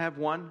wonderful. I have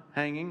one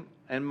hanging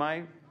in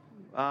my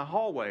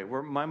hallway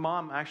where my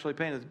mom actually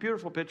painted this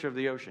beautiful picture of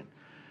the ocean.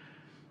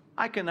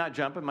 I cannot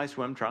jump in my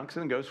swim trunks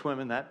and go swim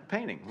in that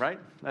painting, right?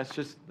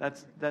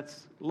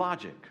 That's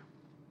logic.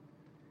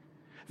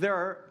 There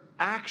are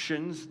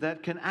actions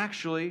that can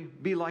actually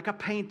be like a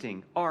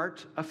painting,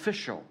 art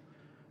official.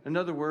 In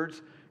other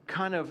words,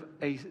 kind of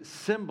a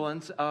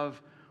semblance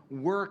of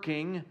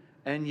working,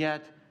 and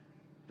yet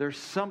there's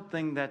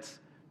something that's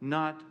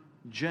not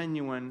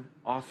genuine,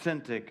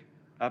 authentic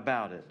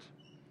about it.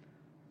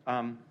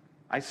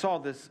 I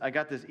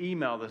got this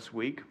email this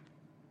week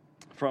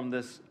from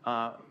this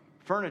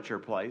furniture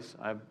place.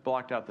 I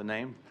blocked out the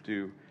name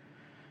to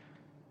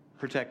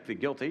protect the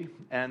guilty.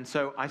 And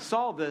so I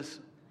saw this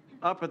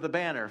up at the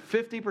banner,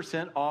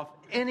 50% off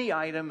any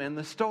item in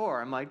the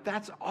store. I'm like,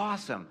 that's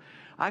awesome.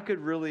 I could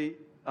really,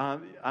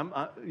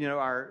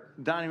 our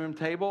dining room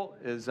table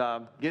is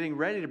getting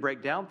ready to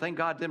break down. Thank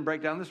God it didn't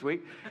break down this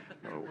week.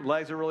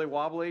 Legs are really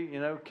wobbly.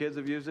 Kids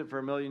have used it for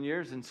a million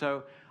years. And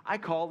so I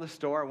called the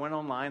store. I went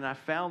online. And I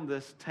found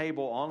this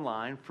table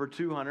online for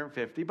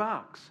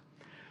 $250.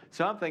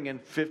 So I'm thinking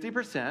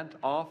 50%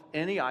 off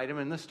any item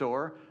in the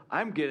store.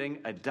 I'm getting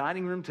a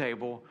dining room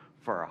table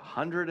for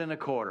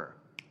 $125.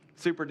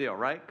 Super deal,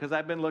 right? Because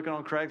I've been looking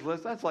on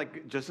Craigslist. That's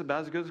like just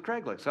about as good as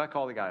Craigslist. So I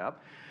call the guy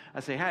up.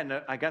 I say,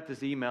 hey, I got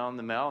this email in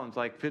the mail, and it's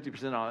like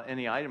 50% on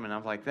any item. And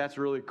I'm like, that's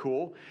really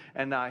cool.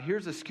 And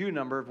here's a SKU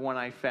number of one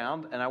I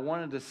found, and I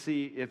wanted to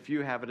see if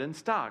you have it in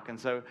stock. And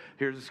so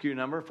here's the SKU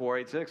number,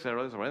 486.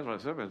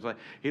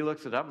 He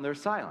looks it up, and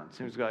there's silence.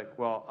 He's like,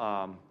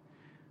 well,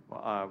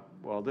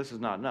 this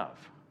is not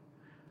enough.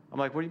 I'm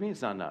like, what do you mean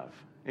it's not enough?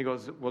 He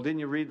goes, well, didn't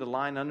you read the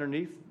line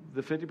underneath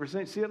the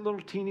 50%? See that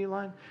little teeny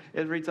line?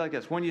 It reads like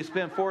this: when you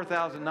spend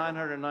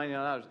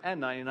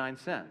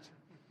 $4,999.99.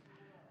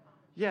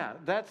 Yeah,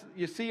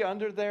 you see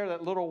under there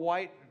that little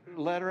white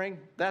lettering?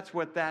 That's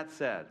what that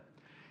said.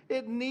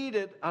 It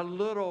needed a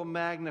little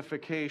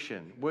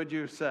magnification, would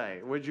you say?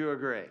 Would you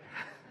agree?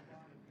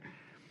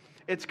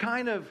 It's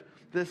kind of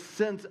this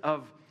sense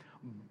of,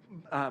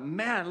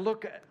 man,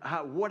 look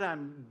at what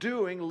I'm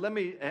doing. Let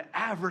me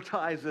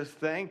advertise this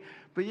thing.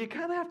 But you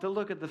kind of have to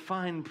look at the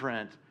fine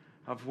print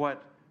of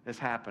what is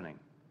happening.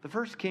 The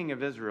first king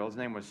of Israel, his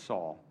name was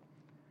Saul.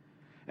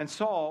 And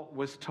Saul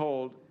was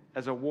told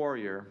as a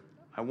warrior,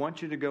 I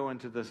want you to go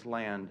into this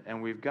land,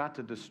 and we've got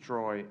to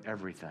destroy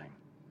everything.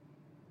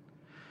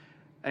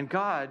 And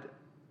God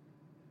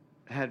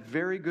had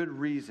very good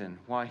reason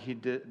why he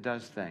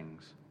does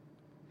things.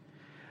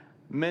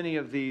 Many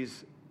of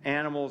these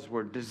animals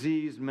were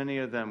diseased. Many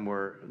of them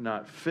were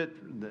not fit.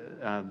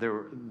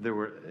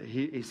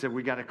 He said,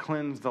 we got to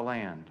cleanse the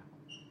land.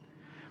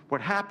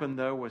 What happened,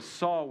 though, was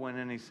Saul went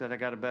in and he said, I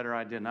got a better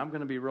idea, and I'm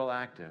going to be real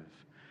active.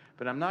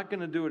 But I'm not going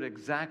to do it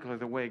exactly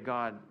the way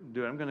God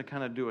do it. I'm going to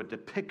kind of do a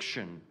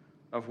depiction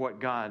of what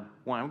God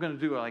wanted. I'm going to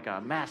do like a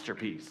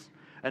masterpiece,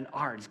 an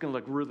art. It's going to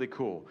look really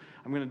cool.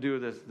 I'm going to do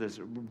this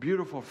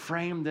beautiful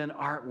framed-in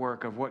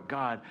artwork of what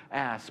God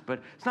asked.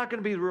 But it's not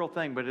going to be the real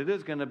thing, but it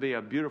is going to be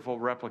a beautiful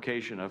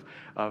replication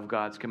of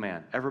God's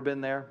command. Ever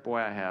been there? Boy,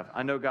 I have.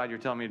 I know, God, you're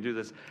telling me to do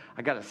this.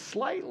 I got a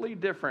slightly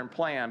different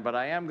plan, but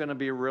I am going to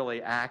be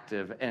really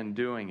active in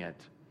doing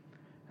it.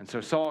 And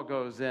so Saul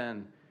goes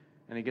in,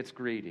 and he gets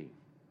greedy.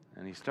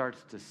 And he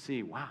starts to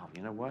see, wow,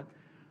 you know what?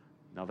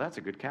 Now that's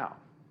a good cow.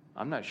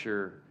 I'm not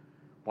sure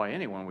why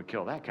anyone would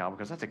kill that cow,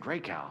 because that's a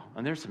great cow.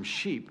 And there's some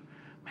sheep.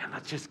 Man,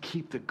 let's just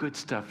keep the good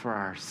stuff for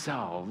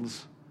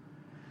ourselves.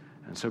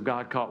 And so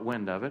God caught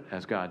wind of it,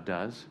 as God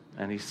does.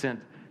 And he sent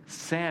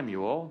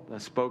Samuel, the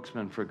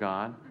spokesman for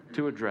God,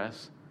 to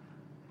address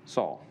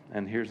Saul.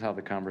 And here's how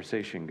the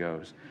conversation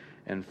goes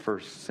in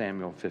 1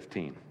 Samuel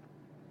 15.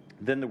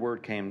 Then the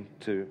word came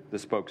to the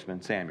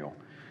spokesman, Samuel.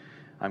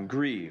 I'm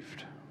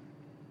grieved,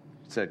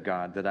 said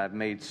God, that I've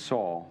made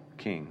Saul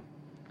king,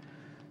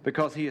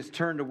 because he has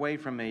turned away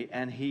from me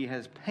and he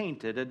has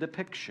painted a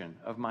depiction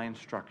of my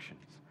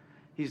instructions.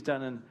 He's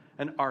done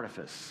an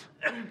artifice.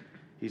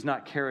 He's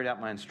not carried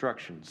out my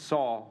instructions.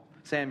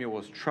 Samuel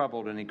was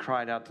troubled, and he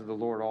cried out to the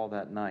Lord all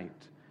that night.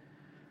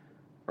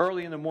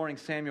 Early in the morning,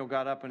 Samuel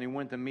got up and he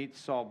went to meet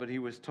Saul, but he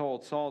was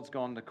told, Saul's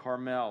gone to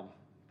Carmel.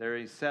 There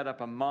he set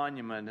up a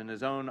monument in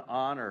his own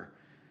honor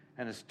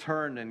and has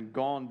turned and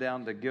gone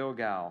down to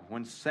Gilgal.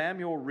 When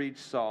Samuel reached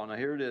Saul, now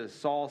here it is,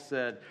 Saul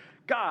said,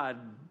 God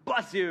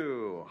bless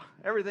you.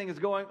 Everything is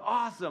going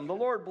awesome. The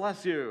Lord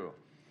bless you.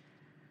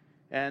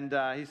 And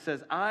he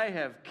says, I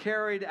have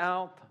carried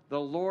out the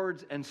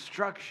Lord's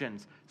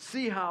instructions.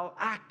 See how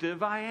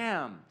active I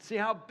am. See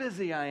how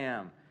busy I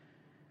am.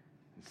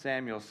 And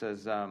Samuel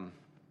says,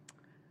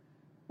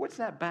 what's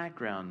that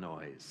background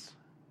noise?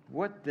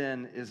 What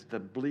then is the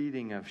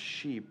bleating of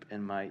sheep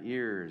in my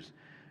ears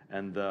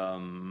and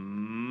the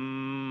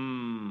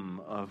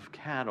of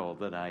cattle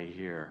that I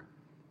hear?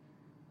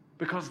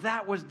 Because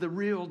that was the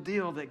real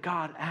deal that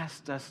God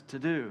asked us to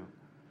do.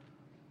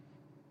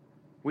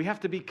 We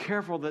have to be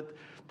careful that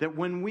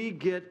when we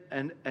get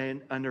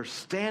an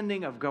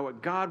understanding of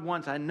what God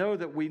wants, I know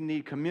that we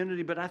need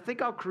community, but I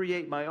think I'll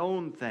create my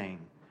own thing.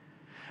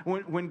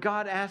 When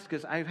God asks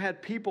us, I've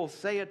had people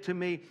say it to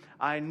me,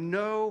 I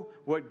know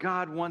what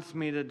God wants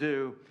me to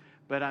do,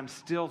 but I'm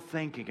still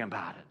thinking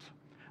about it.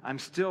 I'm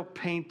still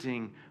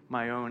painting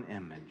my own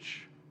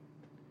image.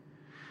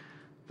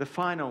 The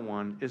final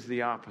one is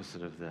the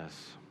opposite of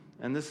this.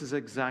 And this is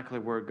exactly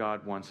where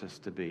God wants us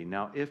to be.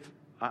 Now, if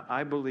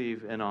I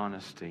believe in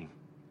honesty,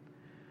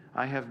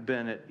 I have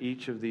been at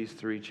each of these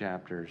 3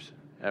 chapters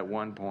at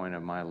one point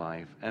of my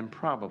life, and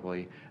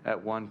probably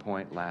at one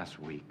point last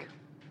week.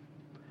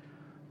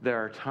 There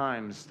are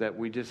times that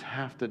we just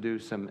have to do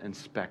some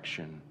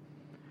inspection.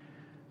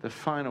 The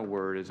final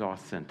word is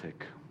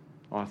authentic.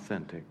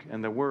 Authentic.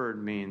 And the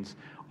word means,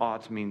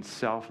 aut means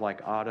self,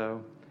 like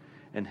auto,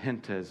 and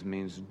hentes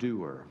means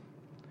doer.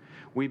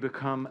 We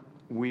become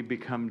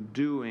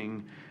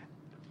doing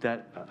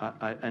that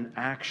an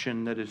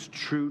action that is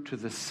true to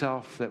the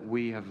self that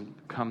we have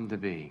come to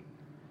be.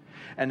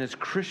 And as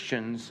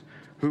Christians,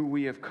 who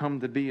we have come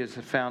to be is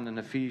found in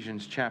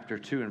Ephesians chapter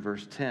 2 and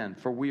verse 10.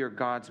 For we are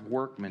God's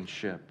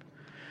workmanship.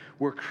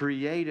 We're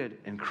created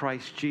in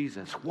Christ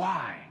Jesus.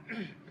 Why?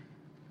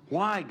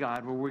 Why,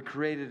 God, were we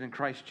created in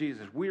Christ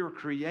Jesus? We were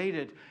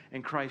created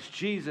in Christ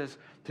Jesus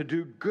to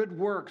do good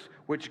works,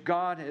 which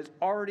God has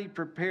already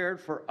prepared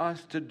for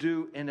us to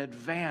do in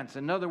advance.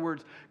 In other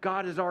words,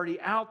 God is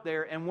already out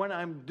there, and when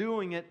I'm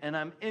doing it and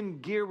I'm in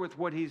gear with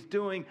what He's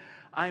doing,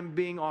 I'm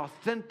being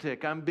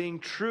authentic. I'm being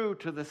true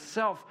to the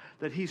self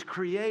that He's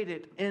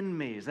created in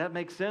me. Does that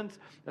make sense?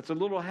 That's a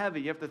little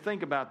heavy. You have to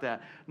think about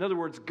that. In other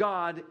words,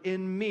 God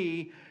in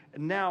me.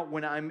 Now,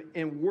 when I'm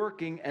in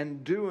working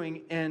and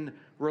doing in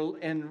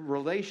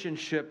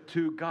relationship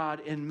to God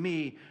in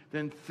me,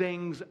 then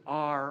things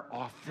are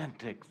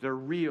authentic. They're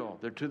real.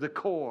 They're to the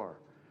core.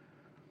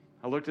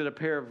 I looked at a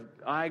pair of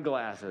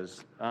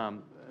eyeglasses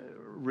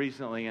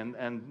recently,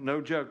 and no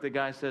joke, the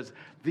guy says,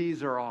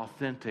 "These are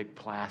authentic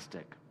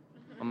plastic."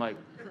 I'm like,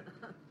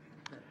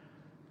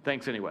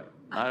 thanks anyway.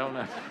 I don't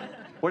know.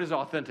 What is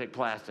authentic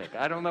plastic?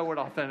 I don't know what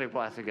authentic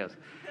plastic is.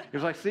 He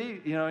was like, see,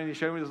 and he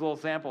showed me this little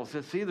sample. He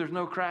says, see, there's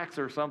no cracks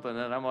or something.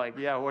 And I'm like,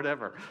 yeah,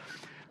 whatever.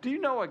 Do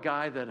you know a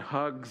guy that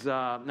hugs, no,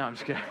 I'm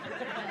just kidding.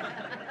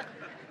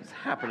 It's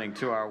happening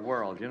to our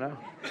world,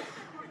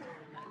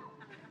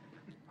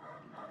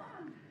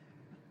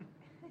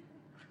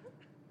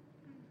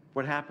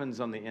 What happens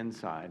on the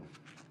inside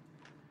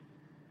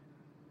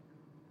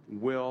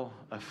will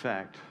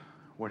affect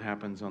what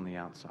happens on the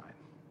outside.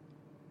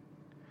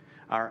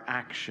 Our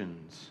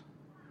actions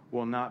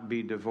will not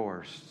be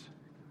divorced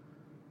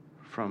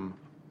from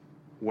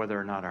whether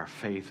or not our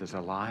faith is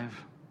alive.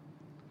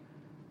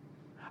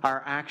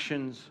 Our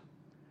actions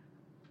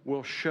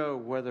will show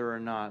whether or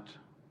not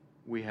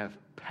we have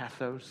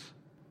pathos,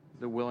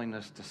 the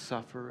willingness to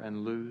suffer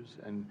and lose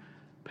and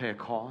pay a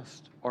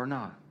cost, or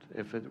not.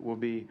 If it will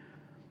be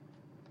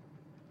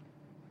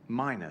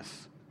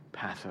minus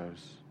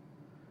pathos.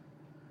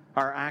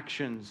 Our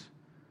actions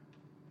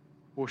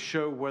will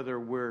show whether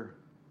we're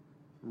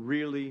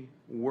really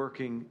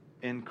working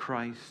in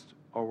Christ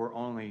or we're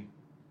only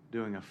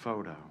doing a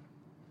photo.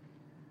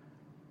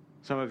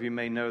 Some of you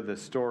may know the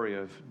story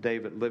of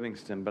David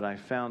Livingstone, but I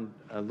found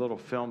a little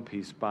film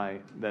piece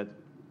that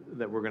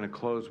we're going to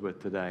close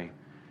with today.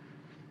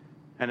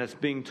 And it's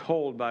being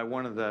told by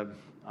one of the,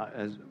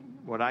 as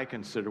what I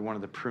consider one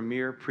of the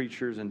premier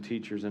preachers and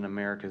teachers in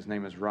America. His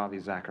name is Ravi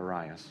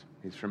Zacharias.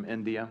 He's from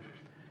India.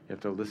 You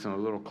have to listen a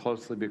little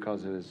closely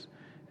because of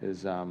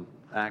his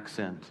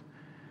accent.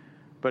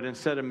 But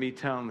instead of me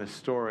telling this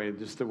story,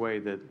 just the way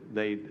that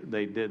they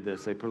did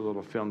this, they put a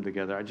little film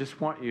together. I just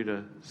want you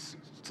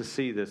to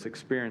see this,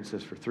 experience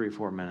this for 3 or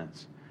 4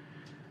 minutes.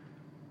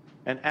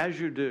 And as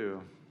you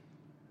do,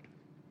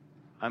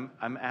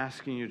 I'm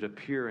asking you to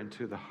peer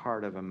into the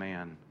heart of a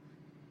man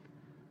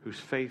whose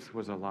faith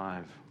was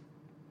alive,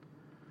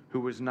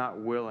 who was not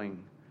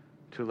willing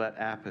to let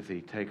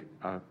apathy take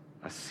a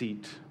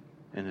seat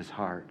in his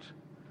heart,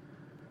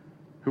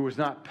 who was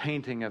not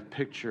painting a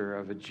picture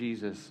of a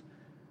Jesus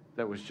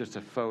that was just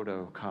a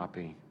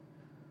photocopy,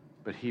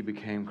 but he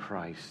became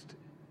Christ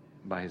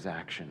by his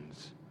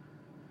actions.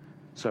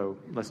 So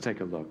let's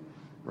take a look.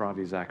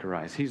 Ravi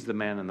Zacharias. He's the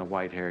man in the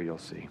white hair you'll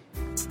see.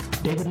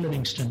 David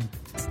Livingstone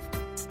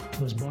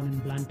was born in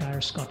Blantyre,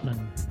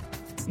 Scotland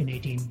in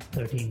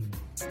 1813.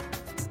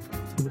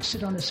 He would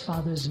sit on his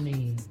father's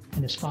knee,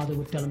 and his father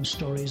would tell him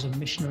stories of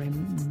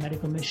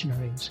medical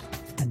missionaries,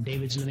 and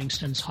David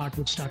Livingstone's heart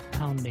would start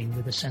pounding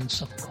with a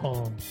sense of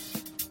call.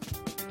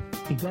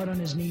 He got on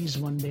his knees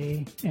one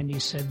day and he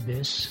said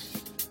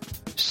this,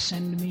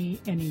 "Send me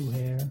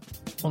anywhere,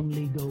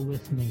 only go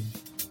with me.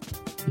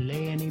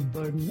 Lay any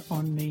burden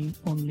on me,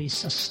 only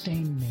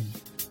sustain me.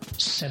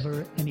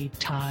 Sever any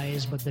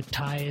ties but the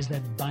ties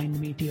that bind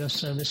me to your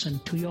service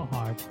and to your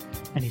heart."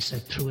 And he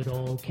said, through it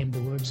all came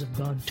the words of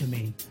God to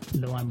me,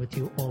 "Lo, I'm with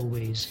you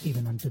always,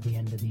 even unto the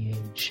end of the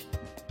age."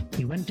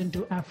 He went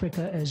into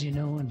Africa, as you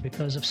know, and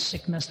because of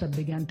sickness that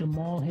began to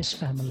maul his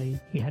family,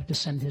 he had to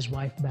send his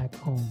wife back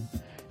home.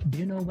 Do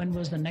you know when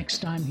was the next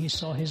time he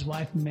saw his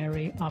wife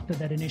Mary after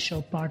that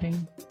initial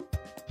parting?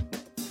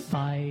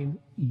 5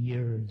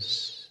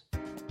 years.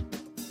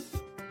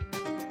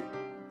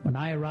 When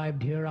I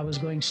arrived here, I was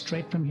going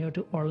straight from here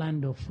to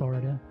Orlando,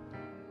 Florida.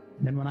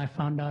 Then when I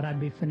found out I'd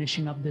be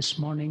finishing up this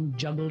morning,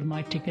 juggled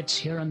my tickets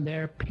here and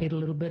there, paid a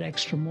little bit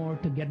extra more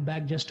to get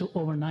back just to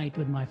overnight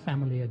with my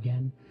family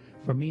again.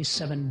 For me,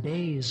 7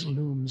 days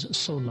looms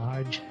so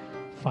large.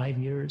 5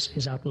 years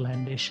is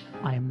outlandish.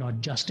 I am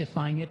not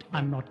justifying it.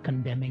 I'm not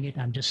condemning it.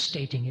 I'm just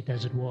stating it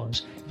as it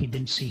was. He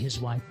didn't see his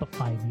wife for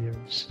 5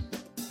 years.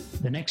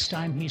 The next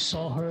time he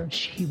saw her,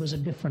 he was a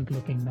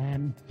different-looking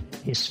man.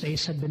 His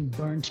face had been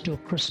burnt to a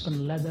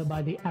crispen leather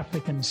by the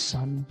African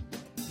sun.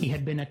 He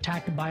had been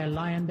attacked by a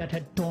lion that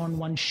had torn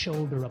one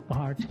shoulder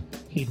apart.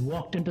 He'd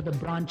walked into the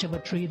branch of a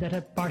tree that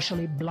had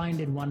partially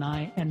blinded one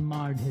eye and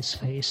marred his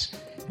face.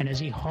 And as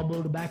he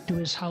hobbled back to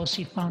his house,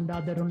 he found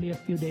out that only a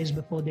few days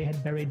before they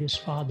had buried his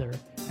father,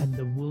 and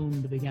the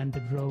wound began to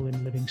grow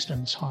in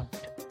Livingston's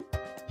heart.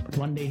 But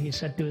one day he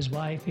said to his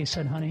wife, he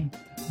said, "Honey,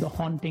 the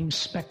haunting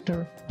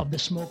specter of the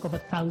smoke of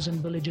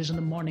 1,000 villages in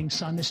the morning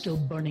sun is still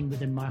burning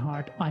within my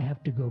heart. I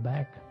have to go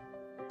back."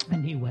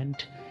 And he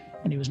went,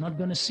 and he was not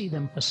going to see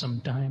them for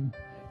some time,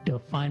 till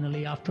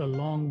finally, after a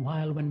long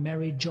while, when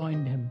Mary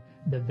joined him,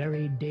 the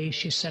very day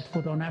she set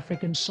foot on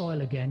African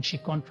soil again, she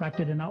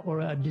contracted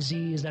a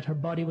disease that her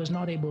body was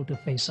not able to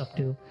face up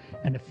to,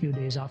 and a few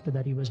days after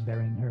that he was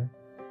burying her.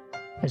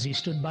 As he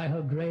stood by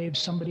her grave,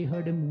 somebody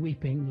heard him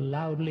weeping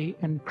loudly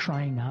and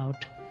crying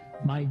out,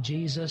 "My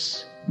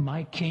Jesus,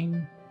 my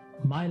King,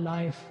 my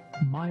life,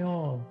 my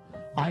all,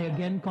 I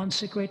again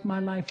consecrate my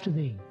life to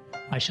thee.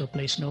 I shall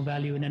place no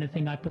value in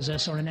anything I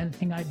possess or in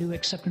anything I do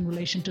except in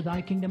relation to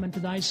thy kingdom and to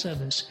thy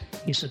service."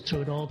 He said,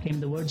 "Through it all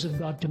came the words of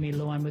God to me,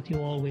 Lo, I'm with you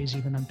always,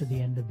 even unto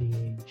the end of the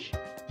age."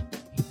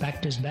 He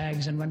packed his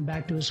bags and went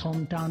back to his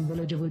hometown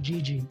village of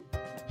Ujiji.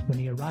 When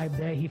he arrived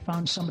there, he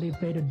found somebody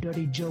played a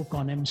dirty joke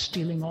on him,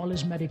 stealing all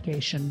his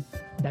medication.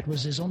 That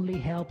was his only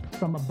help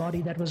from a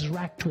body that was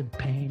racked with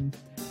pain.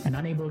 And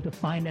unable to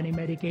find any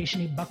medication,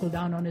 he buckled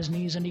down on his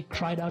knees and he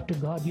cried out to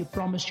God, "You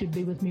promised you'd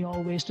be with me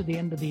always to the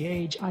end of the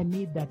age. I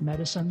need that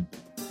medicine."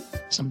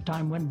 Some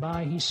time went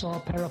by. He saw a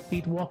pair of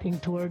feet walking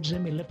towards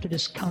him. He lifted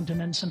his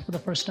countenance, and for the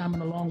first time in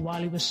a long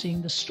while, he was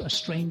seeing a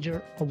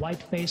stranger, a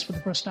white face for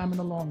the first time in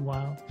a long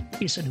while.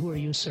 He said, "Who are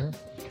you, sir?"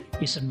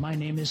 He said, "My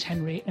name is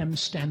Henry M.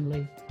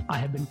 Stanley. I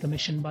have been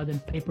commissioned by the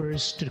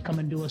papers to come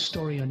and do a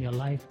story on your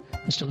life.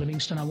 Mr.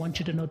 Livingston, I want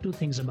you to know 2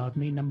 things about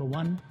me. Number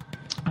 1,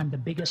 I'm the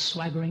biggest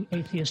swaggering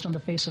atheist on the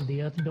face of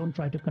the earth. Don't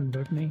try to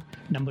convert me.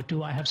 Number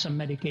 2, I have some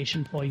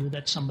medication for you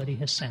that somebody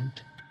has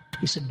sent."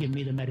 He said, "Give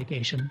me the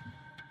medication."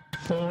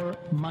 4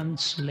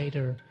 months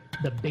later,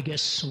 the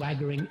biggest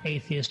swaggering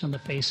atheist on the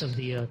face of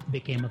the earth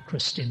became a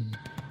Christian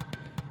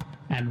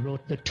and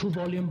wrote the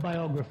 2-volume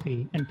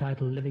biography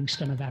entitled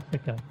Livingston of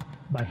Africa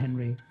by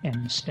Henry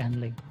M.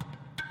 Stanley.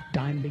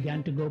 Time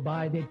began to go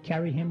by. They'd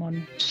carry him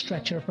on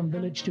stretcher from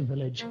village to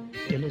village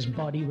till his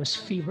body was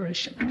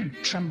feverish and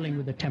trembling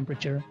with the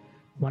temperature.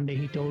 One day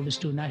he told his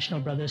 2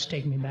 national brothers,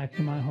 "Take me back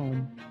to my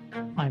home.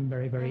 I'm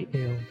very, very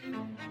ill."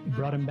 He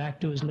brought him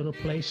back to his little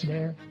place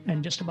there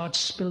and just about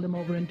spilled him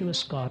over into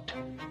his cot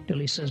till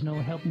he says,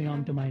 "No, help me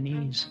onto my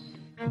knees."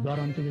 He got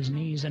onto his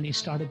knees and he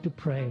started to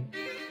pray.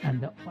 And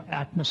the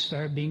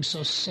atmosphere being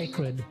so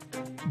sacred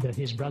that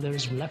his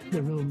brothers left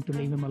the room to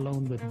leave him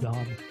alone with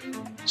God.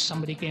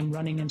 Somebody came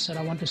running and said,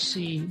 "I want to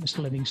see Mr.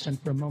 Livingston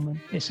for a moment."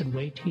 They said,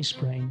 "Wait, he's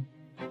praying."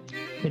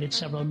 Waited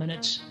several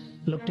minutes,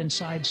 looked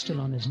inside, still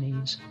on his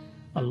knees.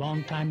 A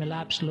long time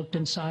elapsed, looked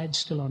inside,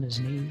 still on his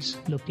knees.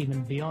 Looked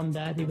even beyond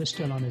that, he was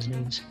still on his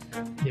knees.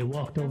 They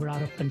walked over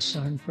out of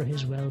concern for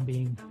his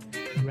well-being,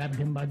 grabbed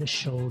him by the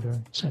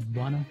shoulder, said,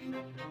 Wana.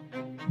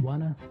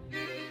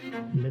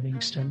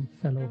 Livingston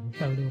fell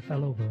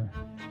over.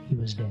 He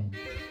was dead.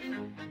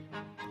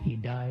 He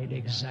died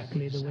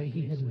exactly the way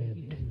he had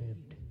lived,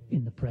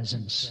 in the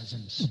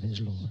presence of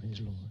his Lord.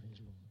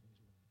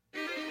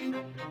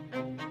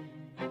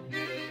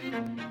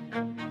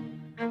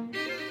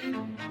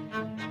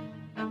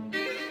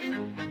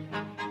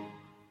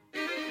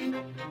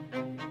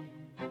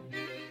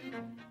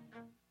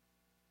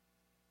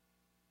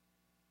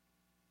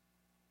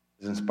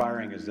 As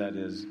inspiring as that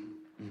is,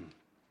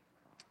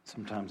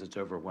 sometimes it's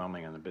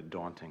overwhelming and a bit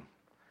daunting.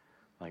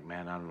 Like,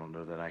 man, I don't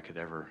know that I could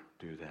ever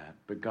do that.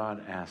 But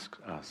God asks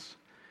us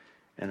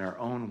in our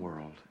own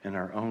world, in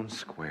our own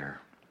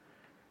square,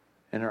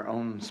 in our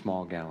own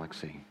small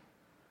galaxy,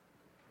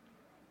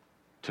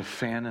 to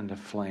fan into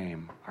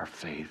flame our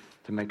faith,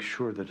 to make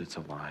sure that it's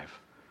alive,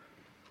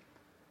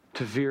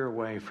 to veer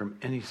away from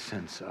any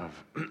sense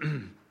of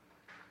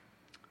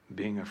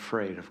being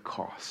afraid of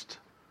cost.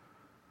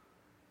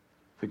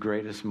 The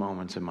greatest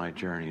moments in my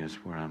journey is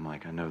where I'm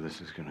like, I know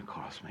this is going to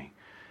cost me.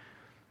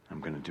 I'm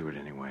going to do it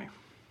anyway.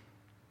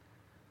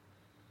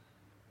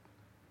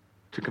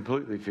 To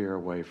completely veer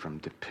away from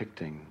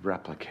depicting,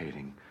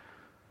 replicating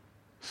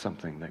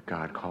something that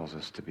God calls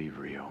us to be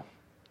real.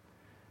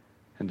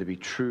 And to be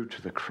true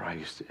to the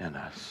Christ in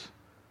us.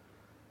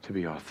 To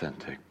be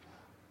authentic,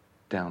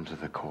 down to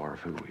the core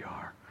of who we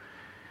are.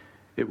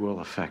 It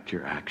will affect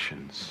your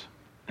actions,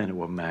 and it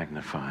will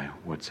magnify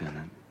what's in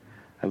it.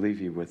 I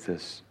leave you with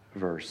this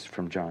verse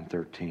from John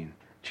 13.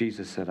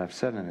 Jesus said, I've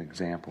set an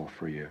example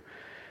for you,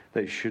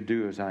 that you should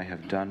do as I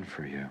have done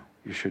for you.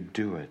 You should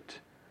do it.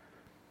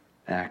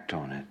 Act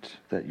on it,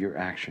 that your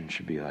action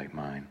should be like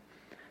mine.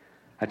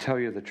 I tell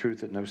you the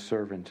truth that no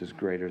servant is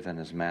greater than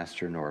his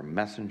master, nor a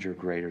messenger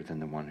greater than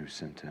the one who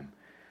sent him.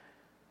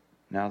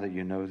 Now that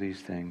you know these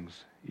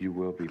things, you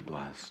will be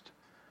blessed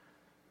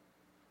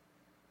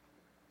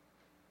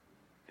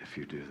if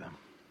you do them.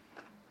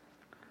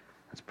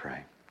 Let's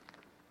pray.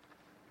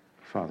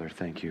 Father,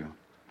 thank you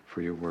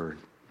for your word.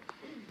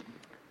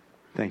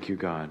 Thank you,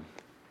 God,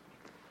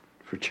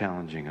 for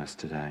challenging us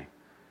today.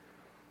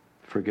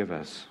 Forgive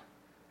us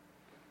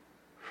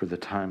for the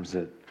times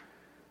that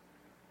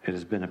it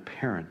has been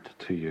apparent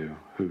to you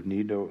who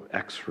need no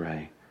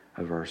x-ray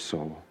of our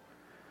soul.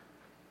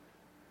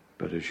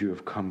 But as you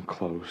have come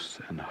close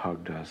and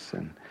hugged us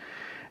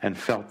and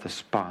felt the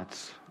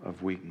spots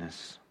of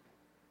weakness,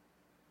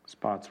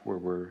 spots where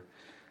we're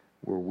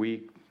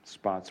weak,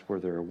 spots where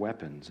there are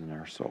weapons in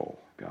our soul,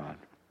 God.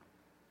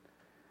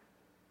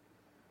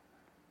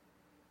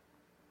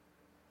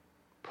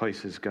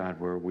 Places, God,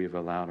 where we've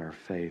allowed our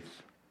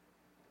faith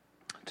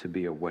to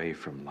be away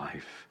from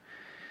life.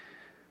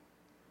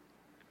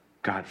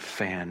 God,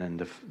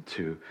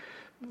 to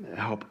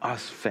help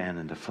us fan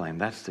into flame.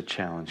 That's the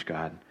challenge,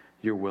 God.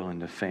 You're willing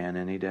to fan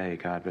any day,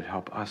 God, but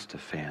help us to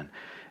fan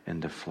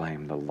into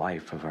flame the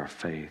life of our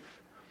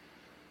faith.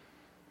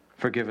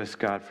 Forgive us,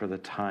 God, for the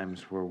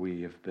times where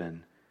we have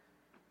been,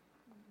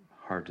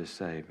 hard to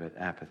say, but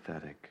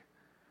apathetic.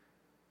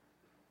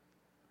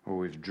 Where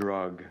we've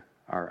drug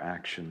our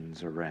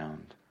actions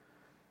around,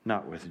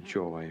 not with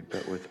joy,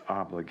 but with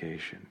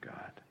obligation,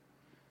 God.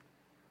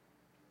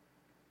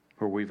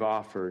 Where we've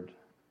offered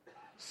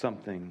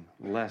something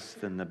less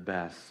than the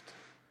best.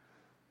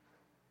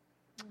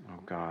 Oh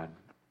God,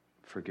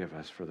 forgive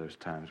us for those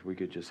times. We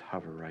could just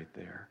hover right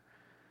there.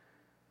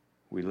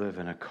 We live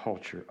in a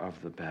culture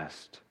of the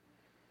best.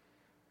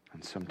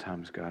 And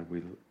sometimes, God,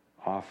 we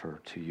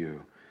offer to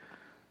you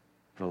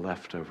the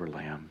leftover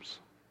lambs.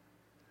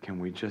 Can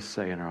we just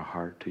say in our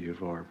heart to you,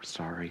 Lord,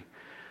 sorry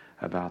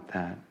about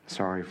that.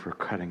 Sorry for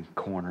cutting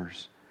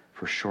corners,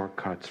 for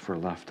shortcuts, for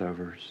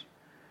leftovers.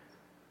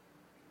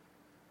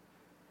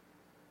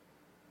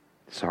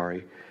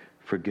 Sorry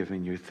for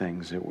giving you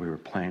things that we were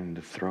planning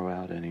to throw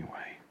out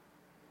anyway.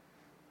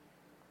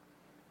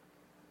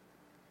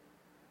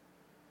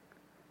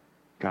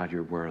 God,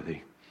 you're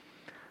worthy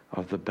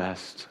of the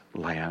best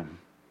lamb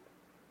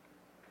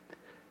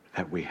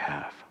that we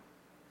have.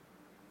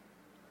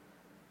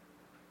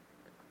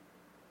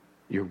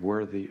 You're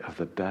worthy of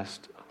the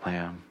best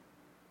lamb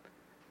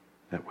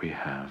that we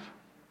have.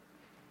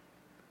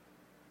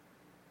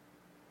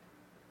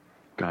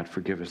 God,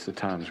 forgive us the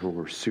times where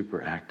we're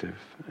super active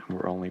and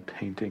we're only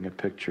painting a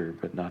picture,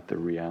 but not the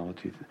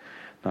reality,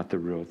 not the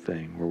real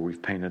thing, where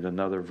we've painted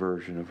another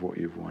version of what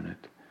you've wanted.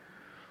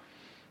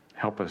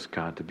 Help us,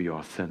 God, to be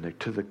authentic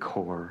to the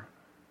core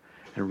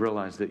and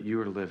realize that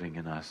you are living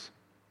in us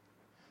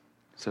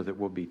so that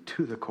we'll be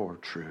to the core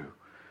true,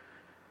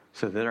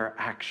 so that our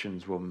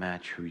actions will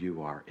match who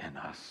you are in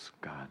us,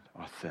 God,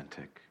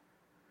 authentic.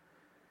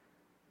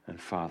 And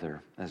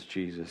Father, as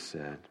Jesus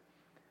said,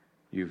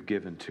 you've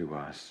given to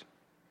us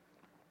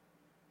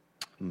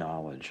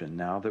knowledge. And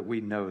now that we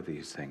know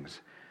these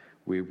things,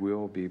 we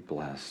will be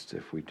blessed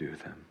if we do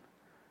them.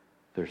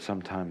 There's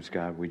sometimes,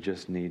 God, we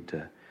just need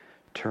to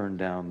turn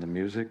down the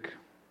music.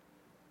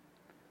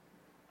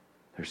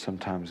 There's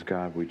sometimes,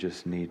 God, we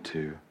just need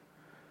to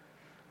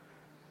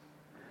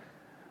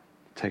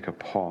take a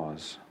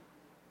pause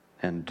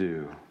and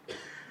do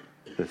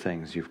the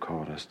things you've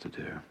called us to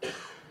do.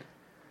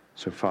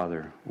 So,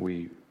 Father,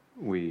 we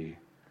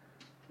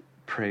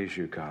praise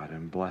you, God,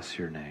 and bless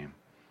your name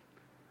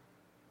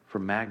for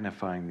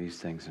magnifying these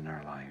things in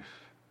our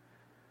life.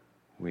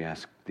 We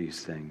ask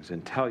these things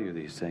and tell you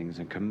these things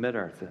and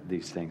commit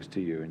these things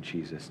to you in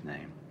Jesus'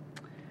 name.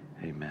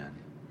 Amen.